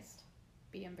organized.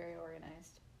 B, I'm very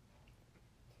organized.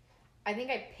 I think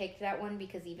I picked that one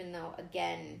because even though,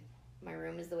 again, my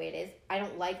room is the way it is, I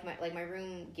don't like my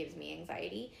room gives me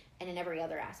anxiety, and in every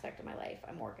other aspect of my life,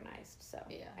 I'm organized. So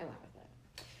yeah. I went with it.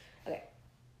 Okay.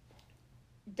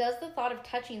 Does the thought of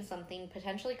touching something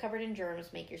potentially covered in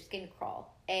germs make your skin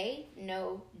crawl? A,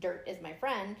 no, dirt is my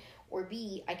friend. Or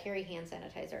B, I carry hand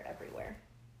sanitizer everywhere.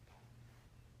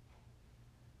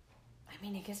 I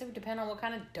mean, I guess it would depend on what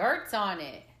kind of dirt's on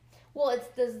it. Well,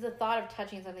 does the thought of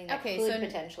touching something that could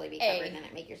potentially be covered in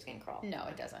it make your skin crawl? No,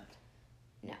 it doesn't.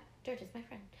 No, dirt is my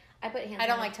friend. I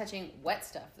don't like touching wet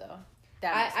stuff, though.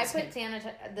 I put the hand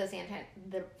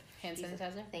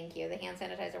sanitizer? Thank you. The hand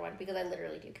sanitizer one, because I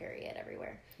literally do carry it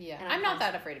everywhere. Yeah. And I'm not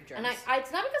that afraid of germs. And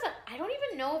it's not because I don't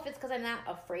even know if it's because I'm not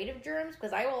afraid of germs,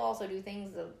 because I will also do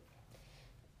things that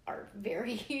are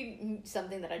very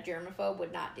something that a germaphobe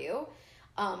would not do.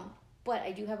 But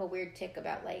I do have a weird tick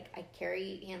about, like, I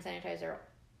carry hand sanitizer,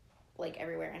 like,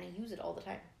 everywhere, and I use it all the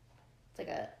time. It's like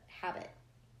a habit.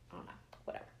 I don't know.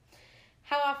 Whatever.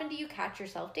 How often do you catch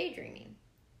yourself daydreaming?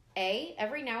 A,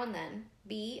 every now and then.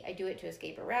 B, I do it to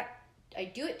escape reality.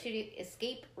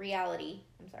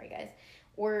 I'm sorry, guys.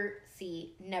 Or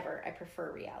C, never. I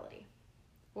prefer reality.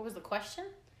 What was the question?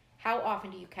 How often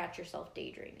do you catch yourself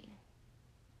daydreaming?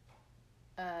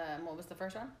 What was the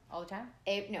first one? All the time?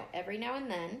 No, every now and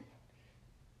then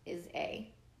is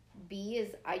A. B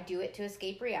is I do it to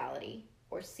escape reality.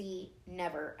 Or C,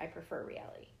 never. I prefer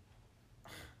reality.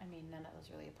 I mean, none of those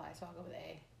really apply, so I'll go with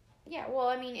A. Yeah, well,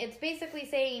 I mean, it's basically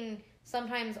saying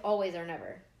sometimes, always, or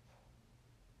never.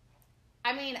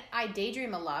 I mean, I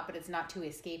daydream a lot, but it's not to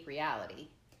escape reality.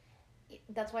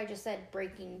 That's why I just said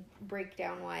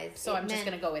breakdown-wise. So I'm just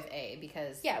going to go with A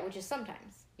because... Yeah, which is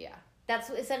sometimes. Yeah.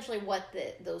 That's essentially what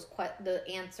the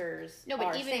answers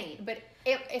are saying. But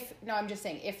I'm just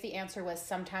saying, if the answer was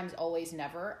sometimes, always,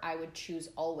 never, I would choose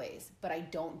always. But I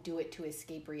don't do it to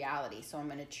escape reality, so I'm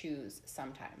going to choose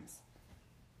sometimes.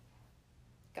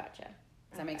 Gotcha.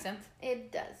 Does that make sense?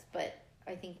 It does, but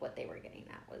I think what they were getting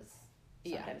at was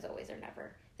sometimes, always, or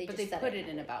never. They put it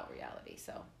in about reality,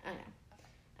 so. I know.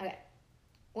 Okay.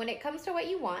 When it comes to what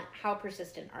you want, how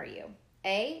persistent are you?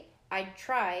 A, I'd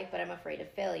try, but I'm afraid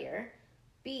of failure.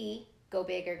 B, go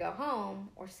big or go home.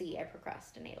 Or C, I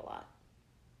procrastinate a lot.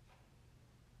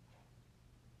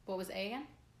 What was A again?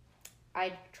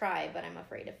 I'd try, but I'm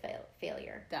afraid of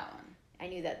failure. That one. I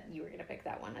knew that you were going to pick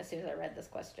that one as soon as I read this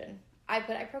question. I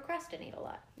procrastinate a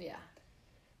lot. Yeah.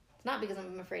 It's not because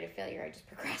I'm afraid of failure. I just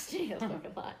procrastinate a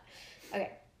lot.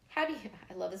 Okay. I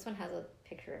love this one has a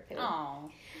picture of Pooh.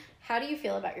 Aww. How do you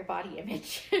feel about your body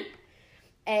image?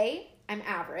 A, I'm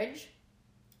average.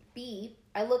 B,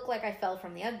 I look like I fell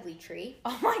from the ugly tree.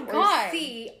 Oh my God. Or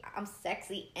C, I'm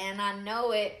sexy and I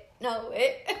know it.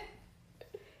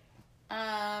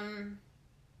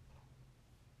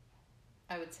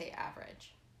 I would say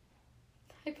average.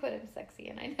 I put him sexy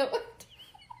and I know it.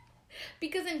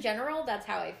 Because in general, that's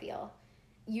how I feel.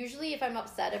 Usually if I'm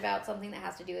upset about something that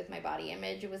has to do with my body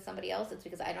image with somebody else, it's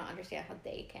because I don't understand how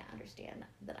they can't understand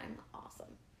that I'm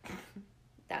awesome.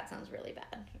 That sounds really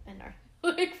bad and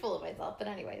like full of myself. But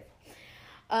anyways.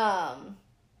 Are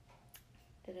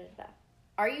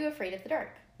you afraid of the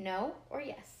dark? No or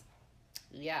yes?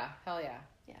 Yeah, hell yeah.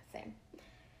 Yeah, same.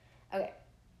 Okay.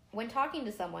 When talking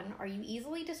to someone, are you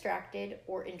easily distracted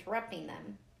or interrupting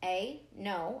them? A,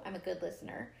 no, I'm a good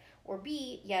listener. Or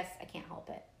B, yes, I can't help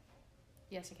it.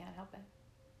 Yes, I can't help it.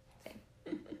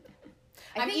 Same.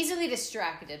 I'm easily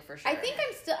distracted for sure. I think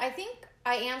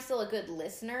I am still a good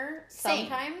listener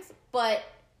sometimes, but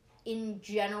in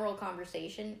general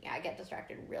conversation, I get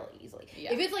distracted really easily.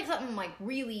 Yeah. If it's like something like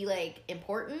really like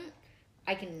important,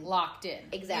 I can locked in.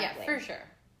 Exactly. Yeah, for sure.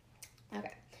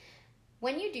 Okay.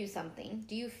 When you do something,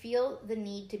 do you feel the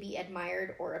need to be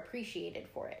admired or appreciated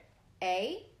for it?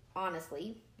 A,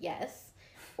 honestly, yes.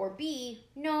 Or B,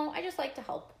 no, I just like to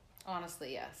help.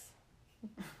 Honestly, yes.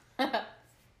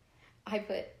 I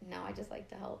put, no, I just like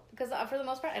to help. Because for the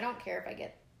most part, I don't care if I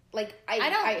get, like,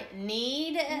 I don't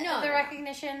need the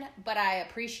recognition, but I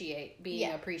appreciate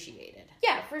being appreciated.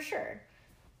 Yeah, for sure.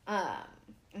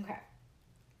 Okay.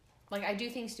 Like, I do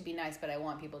things to be nice, but I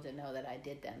want people to know that I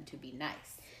did them to be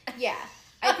nice. Yeah.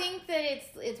 I think that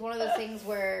it's one of those things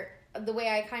where the way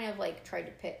I kind of, like, tried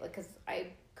to pick, like, because I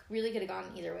really could have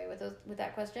gone either way with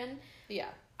that question. Yeah.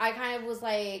 I kind of was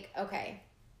like, okay,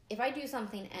 if I do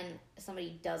something and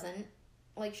somebody doesn't,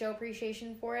 like, show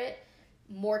appreciation for it,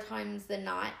 more times than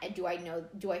not, do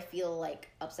I feel, like,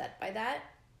 upset by that?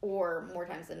 Or more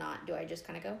times than not, do I just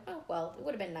kind of go, oh, well, it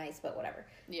would have been nice, but whatever.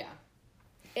 Yeah.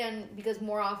 And because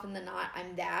more often than not,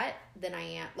 I'm that than I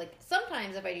am. Like,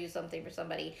 sometimes if I do something for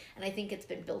somebody and I think it's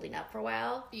been building up for a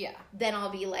while, then I'll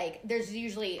be like, there's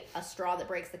usually a straw that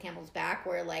breaks the camel's back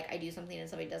where, like, I do something and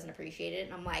somebody doesn't appreciate it.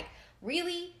 And I'm like,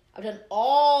 really? I've done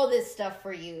all this stuff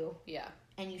for you. Yeah.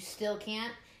 And you still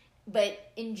can't?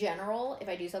 But in general, if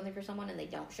I do something for someone and they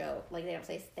don't show, like they don't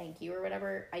say thank you or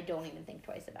whatever, I don't even think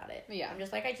twice about it. Yeah. I'm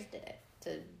just like, I just did it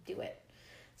to do it.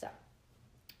 So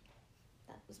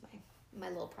that was my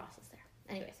little process there.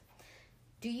 Anyways,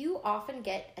 do you often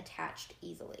get attached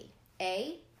easily?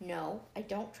 A, no, I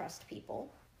don't trust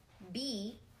people.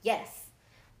 B, yes.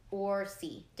 Or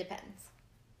C, depends.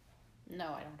 No,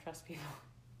 I don't trust people.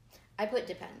 I put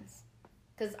depends.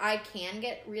 Because I can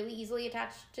get really easily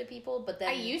attached to people, but then...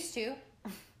 I used to.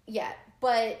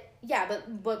 But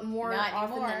more not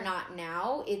often anymore. than not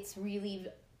now, it's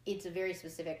a very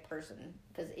specific person.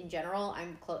 Because in general,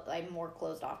 I'm more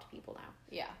closed off to people now.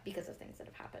 Yeah. Because of things that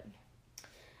have happened.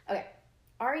 Okay.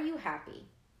 Are you happy?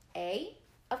 A,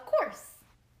 of course.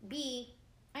 B,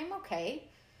 I'm okay.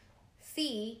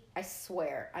 C, I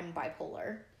swear I'm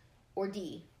bipolar. Or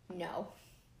D, no.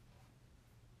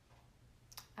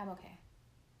 I'm okay.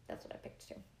 That's what I picked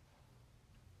too.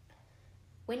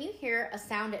 When you hear a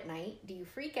sound at night, do you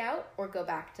freak out or go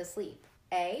back to sleep?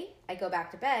 A, I go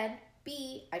back to bed.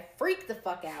 B, I freak the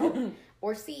fuck out.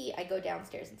 Or C, I go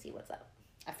downstairs and see what's up.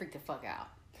 I freak the fuck out.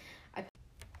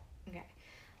 Okay.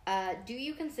 Do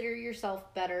you consider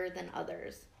yourself better than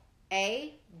others?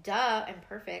 A, duh, I'm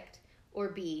perfect. Or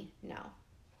B, no.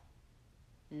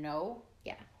 No?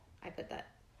 Yeah, I put that.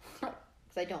 Because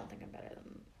I don't think I'm better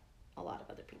than a lot of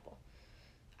other people.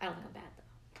 I don't think I'm bad,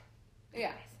 though.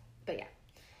 Yeah. But yeah.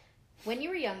 When you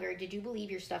were younger, did you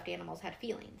believe your stuffed animals had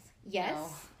feelings? Yes. No.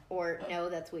 Or no,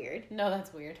 that's weird. No,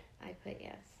 that's weird. I put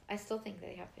yes. I still think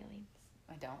they have feelings.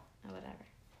 I don't. Oh, whatever.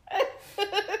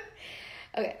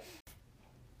 Okay.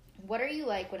 What are you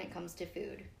like when it comes to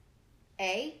food?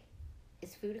 A,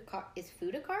 is food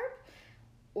a carb?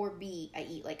 Or B, I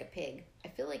eat like a pig. I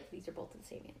feel like these are both the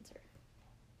same answer.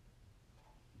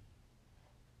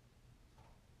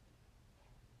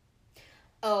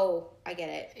 Oh, I get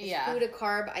it. Yeah. Food a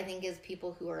carb, I think, is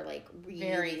people who are like really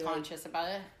very conscious about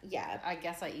it. Yeah. I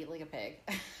guess I eat like a pig.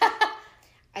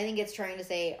 I think it's trying to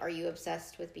say, are you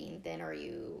obsessed with being thin or are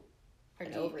you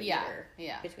an overeater?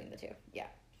 Yeah. Between the two. Yeah.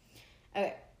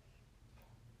 Okay.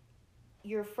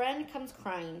 Your friend comes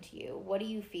crying to you. What do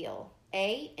you feel?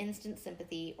 A, instant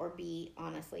sympathy, or B,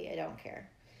 honestly, I don't care.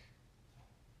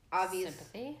 Obvious.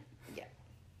 Sympathy? Yeah.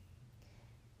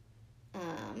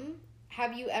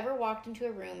 Have you ever walked into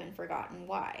a room and forgotten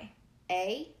why?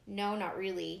 A, no, not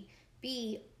really.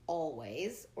 B,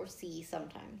 always. Or C,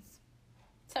 sometimes.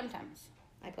 Sometimes.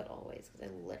 I put always because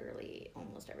I literally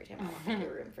almost every time I walk into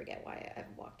a room forget why I've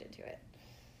walked into it.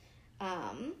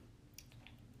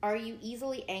 Are you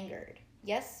easily angered?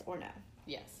 Yes or no?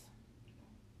 Yes.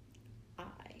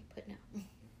 I put no.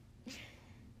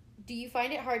 Do you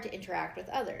find it hard to interact with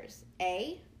others?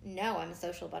 A, no, I'm a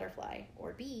social butterfly.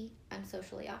 Or B, I'm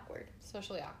socially awkward.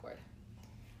 Socially awkward.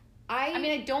 I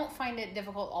mean, I don't find it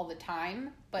difficult all the time,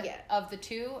 but of the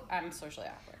two, I'm socially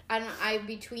awkward. And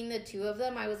between the two of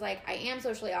them, I was like, I am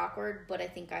socially awkward, but I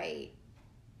think I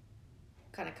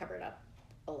kind of covered up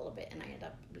a little bit, and I end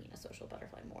up being a social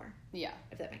butterfly more. Yeah.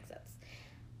 If that makes sense.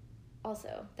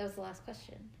 Also, that was the last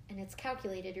question, and it's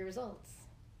calculated your results.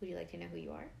 Would you like to know who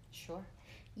you are? Sure.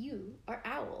 You are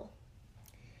Owl.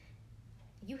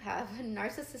 You have a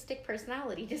narcissistic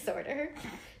personality disorder,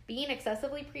 being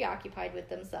excessively preoccupied with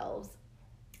themselves.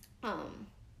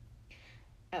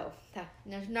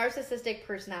 Narcissistic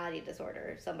personality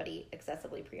disorder, somebody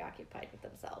excessively preoccupied with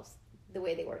themselves. The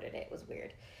way they worded it was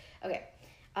weird. Okay.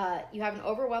 You have an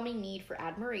overwhelming need for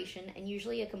admiration and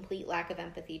usually a complete lack of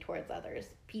empathy towards others.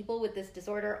 People with this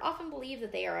disorder often believe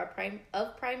that they are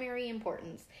of primary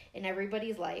importance in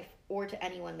everybody's life or to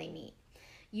anyone they meet.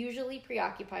 Usually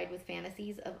preoccupied with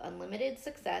fantasies of unlimited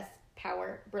success,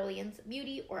 power, brilliance,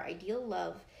 beauty, or ideal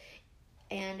love,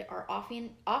 and are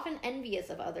often envious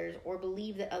of others or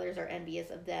believe that others are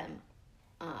envious of them.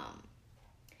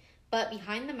 But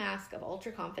behind the mask of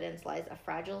ultra confidence lies a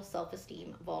fragile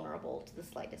self-esteem vulnerable to the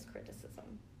slightest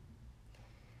criticism.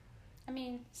 I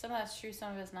mean, some of that's true,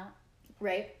 some of it's not.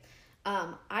 Right?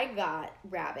 I got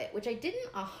rabbit, which I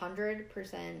didn't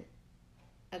 100%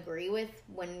 agree with.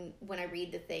 When I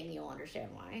read the thing, you'll understand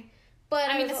why. But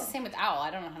I mean, it's the same with owl. I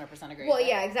don't 100% agree well, with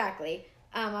yeah, exactly.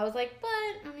 I was like, but,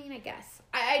 I mean, I guess.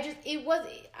 I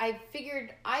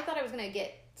thought I was going to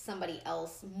get somebody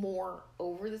else more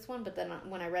over this one, but then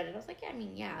when I read it, I was like, a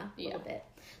little bit.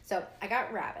 So, I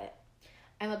got rabbit.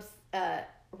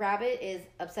 Rabbit is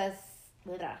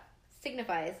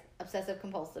signifies obsessive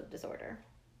compulsive disorder.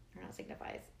 Or not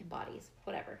signifies, embodies,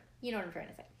 whatever. You know what I'm trying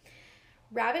to say.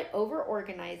 Rabbit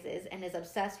over-organizes and is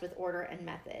obsessed with order and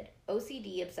method.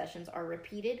 OCD obsessions are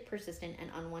repeated, persistent,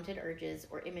 and unwanted urges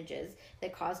or images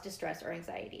that cause distress or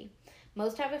anxiety.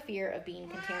 Most have a fear of being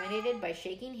contaminated by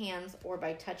shaking hands or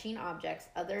by touching objects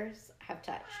others have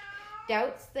touched.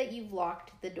 Doubts that you've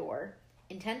locked the door.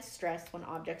 Intense stress when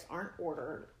objects aren't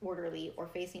orderly or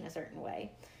facing a certain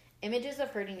way. Images of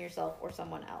hurting yourself or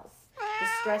someone else.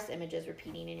 Distress images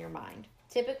repeating in your mind.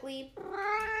 Typically,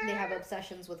 they have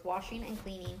obsessions with washing and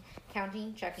cleaning,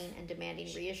 counting, checking, and demanding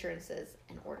reassurances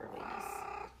and orderliness.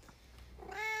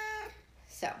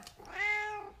 So,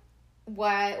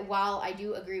 while I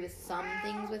do agree with some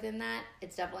things within that,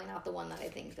 it's definitely not the one that I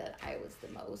think that I was the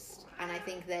most. And I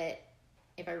think that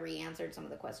if I re-answered some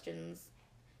of the questions,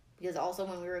 because also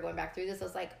when we were going back through this, I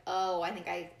was like, oh, I think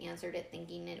I answered it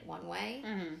thinking it one way.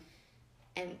 Mm-hmm.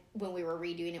 And when we were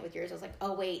redoing it with yours, I was like,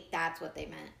 oh, wait, that's what they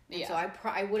meant. And so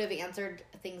I would have answered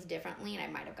things differently, and I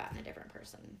might have gotten a different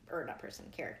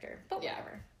character. But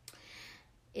whatever.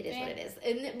 It is what it is.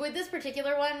 And with this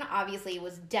particular one, obviously, it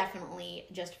was definitely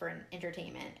just for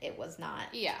entertainment. It was not,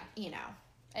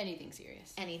 anything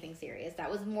serious. Anything serious. That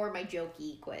was more my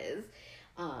jokey quiz.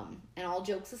 And all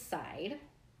jokes aside,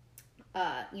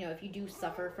 if you do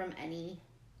suffer from any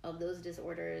of those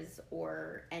disorders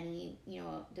or any,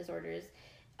 disorders,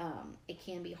 it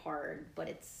can be hard, but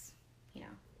it's,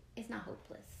 it's not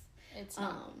hopeless. It's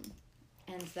not.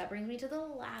 And so that brings me to the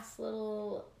last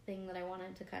little thing that I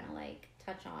wanted to kind of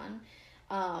touch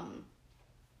on.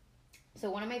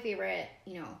 So one of my favorite,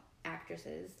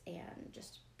 actresses and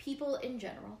just people in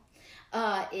general,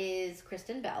 is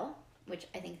Kristen Bell, which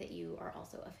I think that you are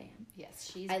also a fan. Yes,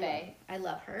 she's bae. I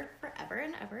love her forever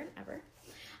and ever and ever.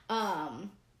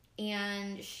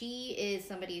 And she is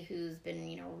somebody who's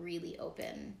been, really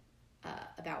open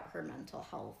about her mental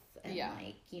health and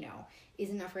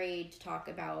isn't afraid to talk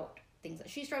about things that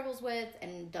she struggles with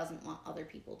and doesn't want other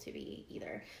people to be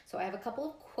either. So I have a couple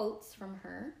of quotes from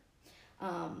her.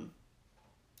 I'm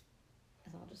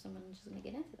just going to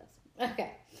get into this.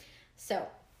 Okay. So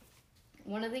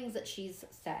one of the things that she's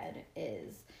said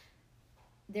is,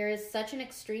 there is such an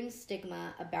extreme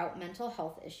stigma about mental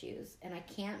health issues, and I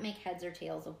can't make heads or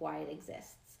tails of why it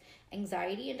exists.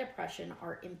 Anxiety and depression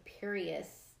are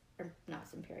impervious I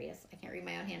can't read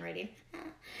my own handwriting,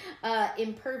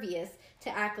 impervious to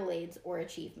accolades or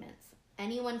achievements.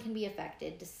 Anyone can be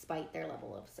affected despite their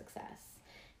level of success.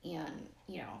 And,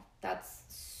 that's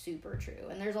super true.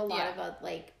 And there's a lot of,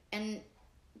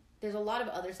 there's a lot of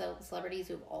other celebrities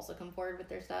who've also come forward with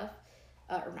their stuff.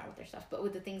 Or not with their stuff, but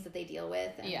with the things that they deal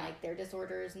with and their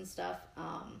disorders and stuff.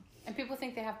 And people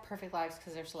think they have perfect lives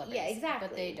because they're celebrities. Yeah, exactly.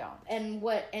 But they don't.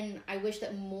 And I wish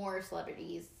that more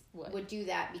celebrities would do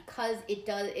that, because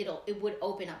it would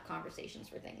open up conversations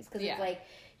for things. Because it's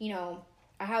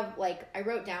I have I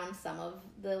wrote down some of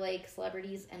the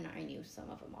celebrities, and I knew some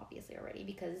of them obviously already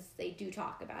because they do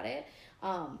talk about it.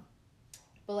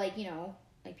 But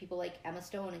people like Emma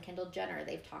Stone and Kendall Jenner,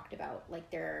 they've talked about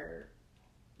their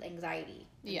anxiety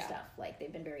and stuff.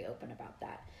 They've been very open about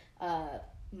that.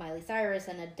 Miley Cyrus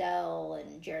and Adele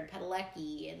and Jared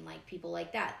Padalecki and people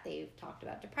like that, they've talked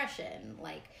about depression,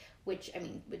 which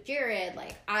with Jared,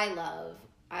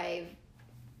 I've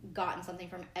gotten something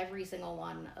from every single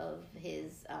one of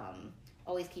his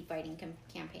Always Keep Fighting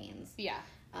campaigns.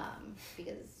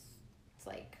 Because it's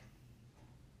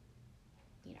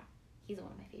he's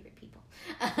one of my favorite people.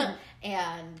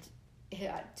 And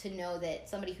to know that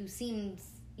somebody who seems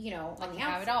on the outside,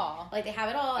 have it all. They have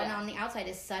it all, and on the outside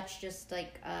is such just a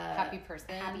happy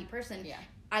person. Yeah.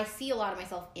 I see a lot of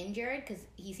myself in Jared, because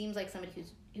he seems like somebody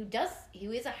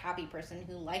who is a happy person,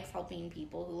 who likes helping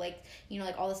people, who likes,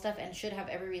 all this stuff, and should have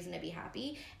every reason to be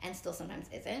happy, and still sometimes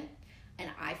isn't.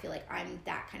 And I feel like I'm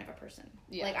that kind of a person.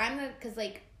 Yeah. Because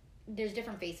there's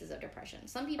different phases of depression.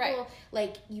 Some people,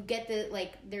 you get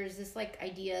there's this,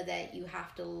 idea that you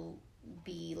have to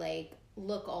be,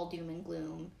 look all doom and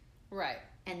gloom. Right.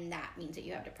 And that means that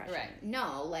you have depression. Right.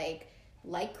 No, like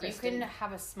Kristen. You can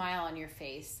have a smile on your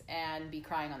face and be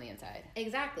crying on the inside.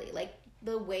 Exactly.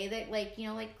 The way that,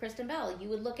 Kristen Bell, you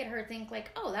would look at her and think,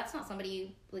 oh, that's not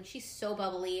somebody, she's so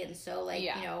bubbly and so,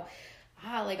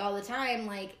 all the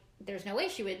time, there's no way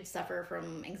she would suffer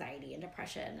from anxiety and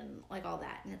depression and, all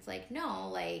that. And it's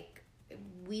no,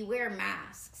 we wear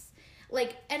masks.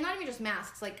 And not even just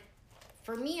masks,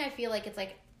 for me, I feel like it's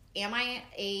am I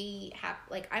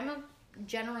I'm a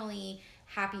generally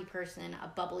happy person, a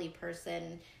bubbly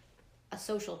person, a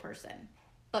social person.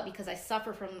 But because I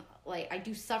suffer from, I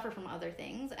do suffer from other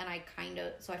things, and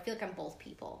so I feel like I'm both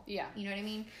people. Yeah. You know what I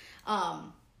mean?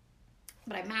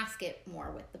 But I mask it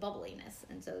more with the bubbliness,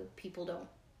 and so people don't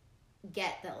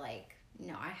get that,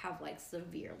 I have like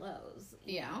severe lows,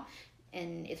 you know,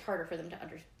 and it's harder for them to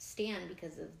understand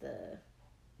because of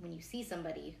when you see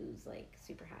somebody who's like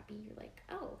super happy, you're like,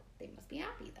 oh, they must be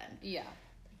happy then. Yeah. Like,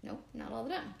 nope, not all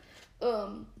the time.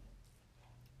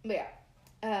 But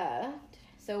yeah.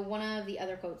 So one of the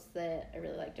other quotes that I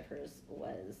really liked of hers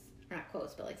was, or not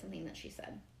quotes, but like something that she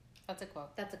said. That's a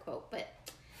quote. That's a quote, but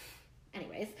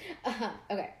anyways.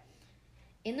 Okay.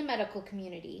 In the medical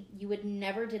community, you would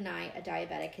never deny a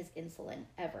diabetic his insulin,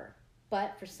 ever.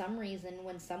 But for some reason,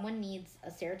 when someone needs a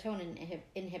serotonin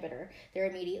inhibitor, they're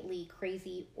immediately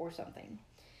crazy or something.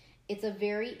 It's a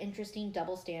very interesting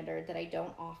double standard that I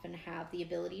don't often have the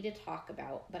ability to talk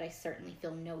about, but I certainly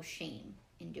feel no shame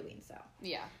in doing so.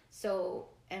 Yeah. So,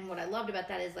 and what I loved about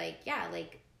that is like, yeah,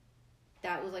 like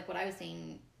that was like what I was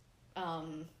saying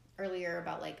earlier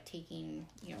about like taking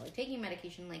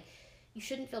medication. Like, you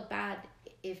shouldn't feel bad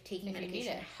if taking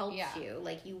medication helps you.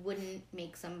 Like, you wouldn't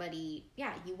make somebody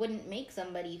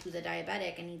who's a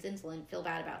diabetic and needs insulin feel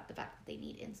bad about the fact that they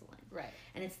need insulin. Right.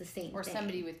 And it's the same thing. Or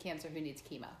somebody with cancer who needs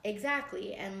chemo.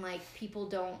 Exactly. And like, people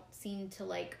don't seem to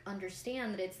like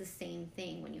understand that it's the same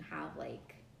thing when you have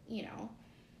like,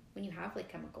 when you have like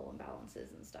chemical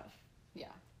imbalances and stuff.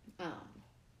 Yeah.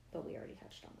 But we already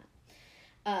touched on that.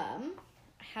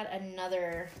 I had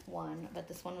another one, but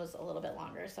this one was a little bit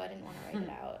longer, so I didn't want to write it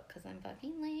out because I'm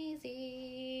fucking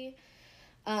lazy.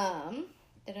 I've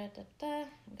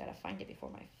got to find it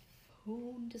before my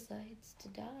phone decides to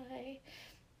die.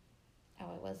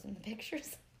 Oh, I was in the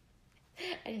pictures.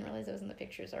 I didn't realize I was in the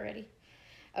pictures already.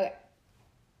 Okay.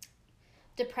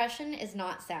 Depression is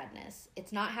not sadness.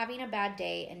 It's not having a bad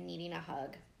day and needing a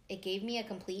hug. It gave me a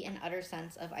complete and utter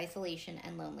sense of isolation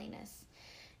and loneliness.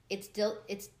 Its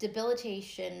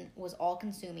debilitation was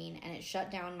all-consuming, and it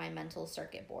shut down my mental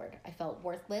circuit board. I felt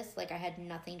worthless, like I had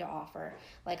nothing to offer,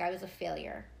 like I was a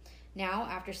failure. Now,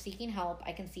 after seeking help,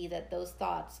 I can see that those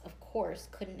thoughts, of course,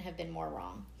 couldn't have been more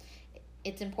wrong.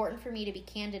 It's important for me to be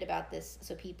candid about this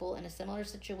so people in a similar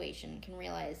situation can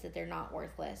realize that they're not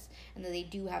worthless and that they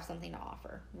do have something to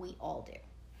offer. We all do.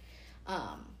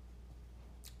 I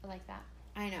like that.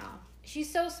 I know.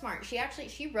 She's so smart. She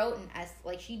wrote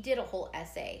she did a whole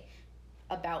essay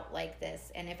about like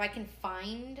this. And if I can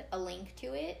find a link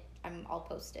to it, I'll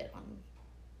post it on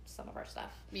some of our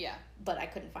stuff. Yeah. But I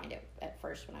couldn't find it at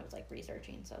first when I was like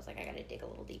researching. So I was like, I got to dig a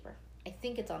little deeper. I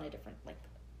think it's on a different, like,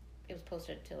 it was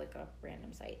posted to like a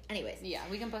random site. Anyways. Yeah,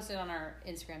 we can post it on our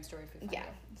Instagram story if we find it. Yeah.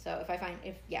 So if I find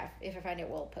it,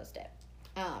 we'll post it.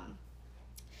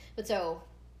 But so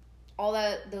all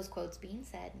those quotes being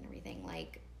said and everything,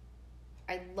 like,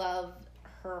 I love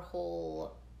her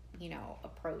whole,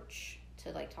 approach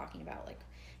to like talking about like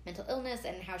mental illness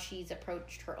and how she's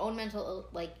approached her own mental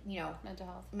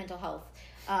health.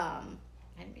 I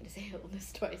didn't mean to say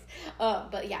illness twice.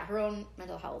 But yeah, her own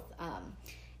mental health.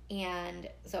 And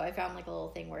so I found like a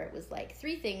little thing where it was like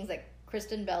 3 things that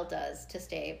Kristen Bell does to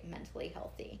stay mentally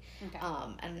healthy. Okay.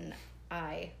 And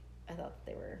I thought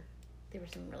they were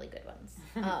some really good ones.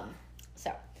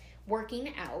 So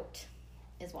working out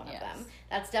is one of them.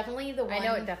 That's definitely the one. I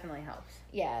know it definitely helps.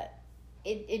 Yeah,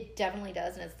 it definitely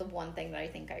does, and it's the one thing that I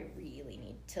think I really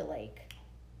need to like,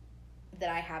 that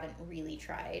I haven't really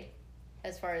tried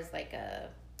as far as like a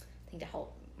thing to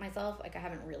help myself. Like, I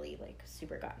haven't really like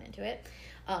super gotten into it.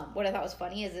 What I thought was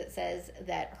funny is it says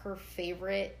that her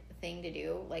favorite thing to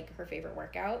do, like her favorite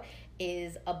workout,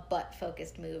 is a butt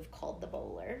focused move called the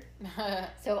bowler.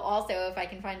 So also, if I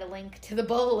can find a link to the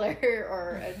bowler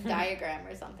or a diagram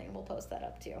or something, we'll post that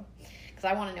up too, because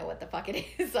I want to know what the fuck it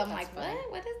is. I'm like, funny.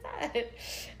 What is that?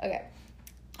 Okay.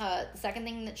 The second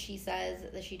thing that she says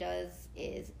that she does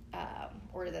is,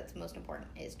 or that's most important,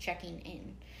 is checking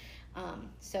in.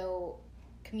 So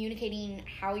communicating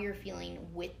how you're feeling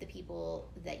with the people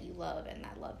that you love and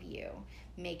that love you.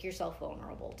 Make yourself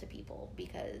vulnerable to people,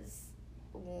 because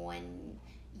when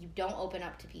you don't open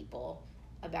up to people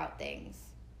about things,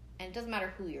 and it doesn't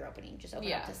matter who you're opening, just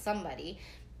open up to somebody,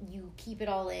 you keep it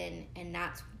all in, and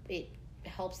it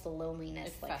helps the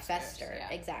loneliness fester. Yeah.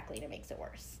 Exactly, and it makes it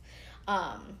worse.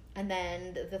 And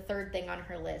then the third thing on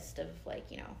her list of like,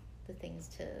 the things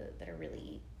that are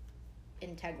really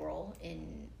integral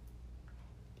in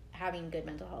having good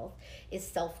mental health is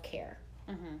self-care.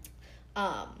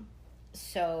 Mm-hmm.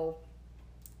 So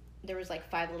there was like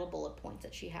 5 little bullet points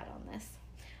that she had on this.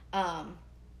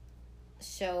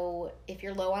 So if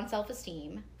you're low on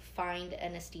self-esteem, find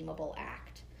an esteemable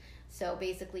act. So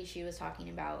basically she was talking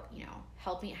about,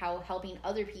 how helping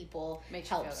other people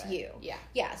helps you. Yeah.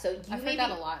 Yeah. So I've heard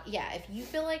that a lot. Yeah. If you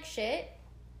feel like shit,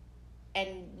 and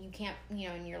you can't,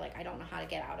 and you're like, I don't know how to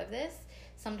get out of this.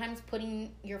 Sometimes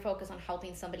putting your focus on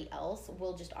helping somebody else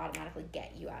will just automatically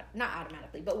get you out. Not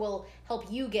automatically, but will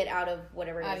help you get out of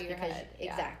whatever it is. Your head.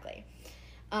 Exactly.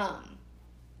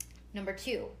 Number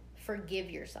 2,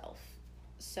 forgive yourself.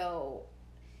 So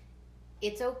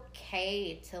it's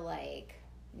okay to, like,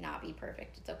 not be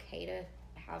perfect. It's okay to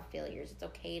have failures. It's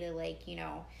okay to, like,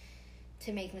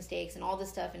 to make mistakes and all this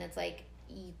stuff. And it's like,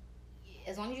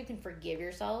 as long as you can forgive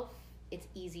yourself, it's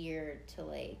easier to,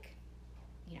 like,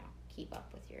 keep up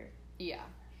with your... Yeah.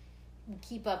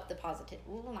 Keep up the positive...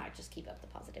 Well, not just keep up the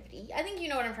positivity. I think you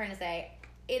know what I'm trying to say.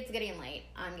 It's getting late.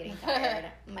 I'm getting tired.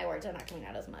 My words are not coming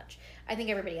out as much. I think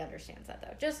everybody understands that,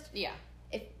 though. Just... Yeah.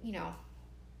 If,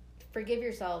 forgive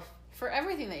yourself... For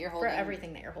everything that you're holding. For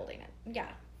everything that you're holding. Yeah.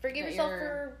 Forgive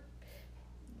yourself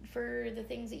for the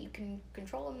things that you can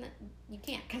control and that you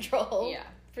can't control. Yeah.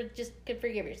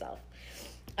 Forgive yourself.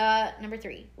 Number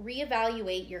 3,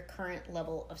 reevaluate your current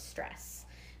level of stress.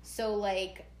 So,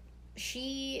 like,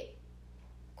 she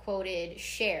quoted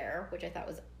Cher, which I thought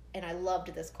was, and I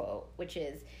loved this quote, which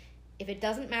is, if it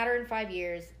doesn't matter in 5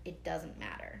 years, it doesn't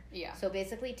matter. Yeah. So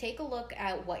basically, take a look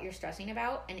at what you're stressing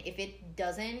about, and if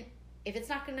it's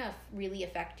not going to really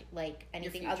affect, like,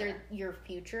 anything other your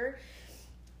future,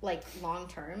 like, long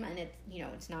term, and it's,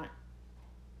 it's not,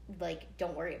 like,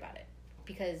 don't worry about it,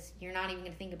 because you're not even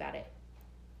going to think about it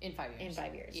in 5 years. In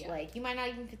 5 years. Yeah. Like, you might not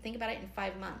even think about it in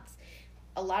 5 months.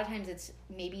 A lot of times it's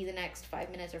maybe the next 5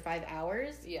 minutes or 5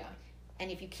 hours. Yeah.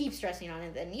 And if you keep stressing on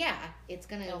it, then it's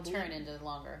going to... It'll turn into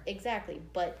longer. Exactly.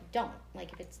 But don't.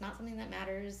 Like, if it's not something that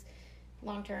matters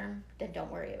long term, then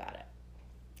don't worry about it.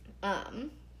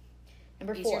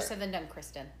 Number 4. Easier said than done,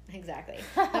 Kristen. Exactly.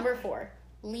 Number 4,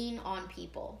 lean on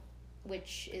people,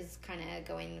 which is kind of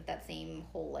going with that same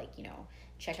whole, like,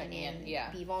 checking in,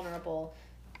 be vulnerable,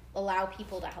 allow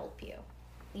people to help you,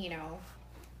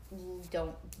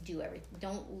 don't do everything.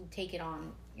 Don't take it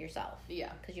on yourself.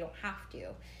 Yeah. Because you don't have to.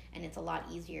 And it's a lot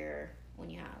easier when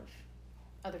you have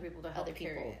other people to help. Other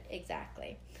people. Period.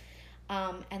 Exactly.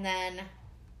 And then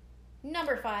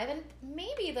number 5, and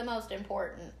maybe the most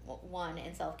important one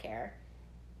in self-care,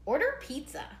 order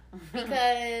pizza.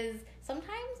 Because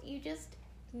sometimes you just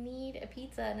need a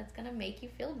pizza and it's going to make you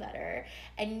feel better.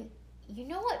 And you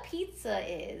know what pizza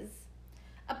is?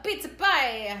 A pizza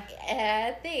pie.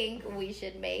 I think we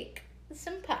should make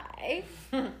some pie.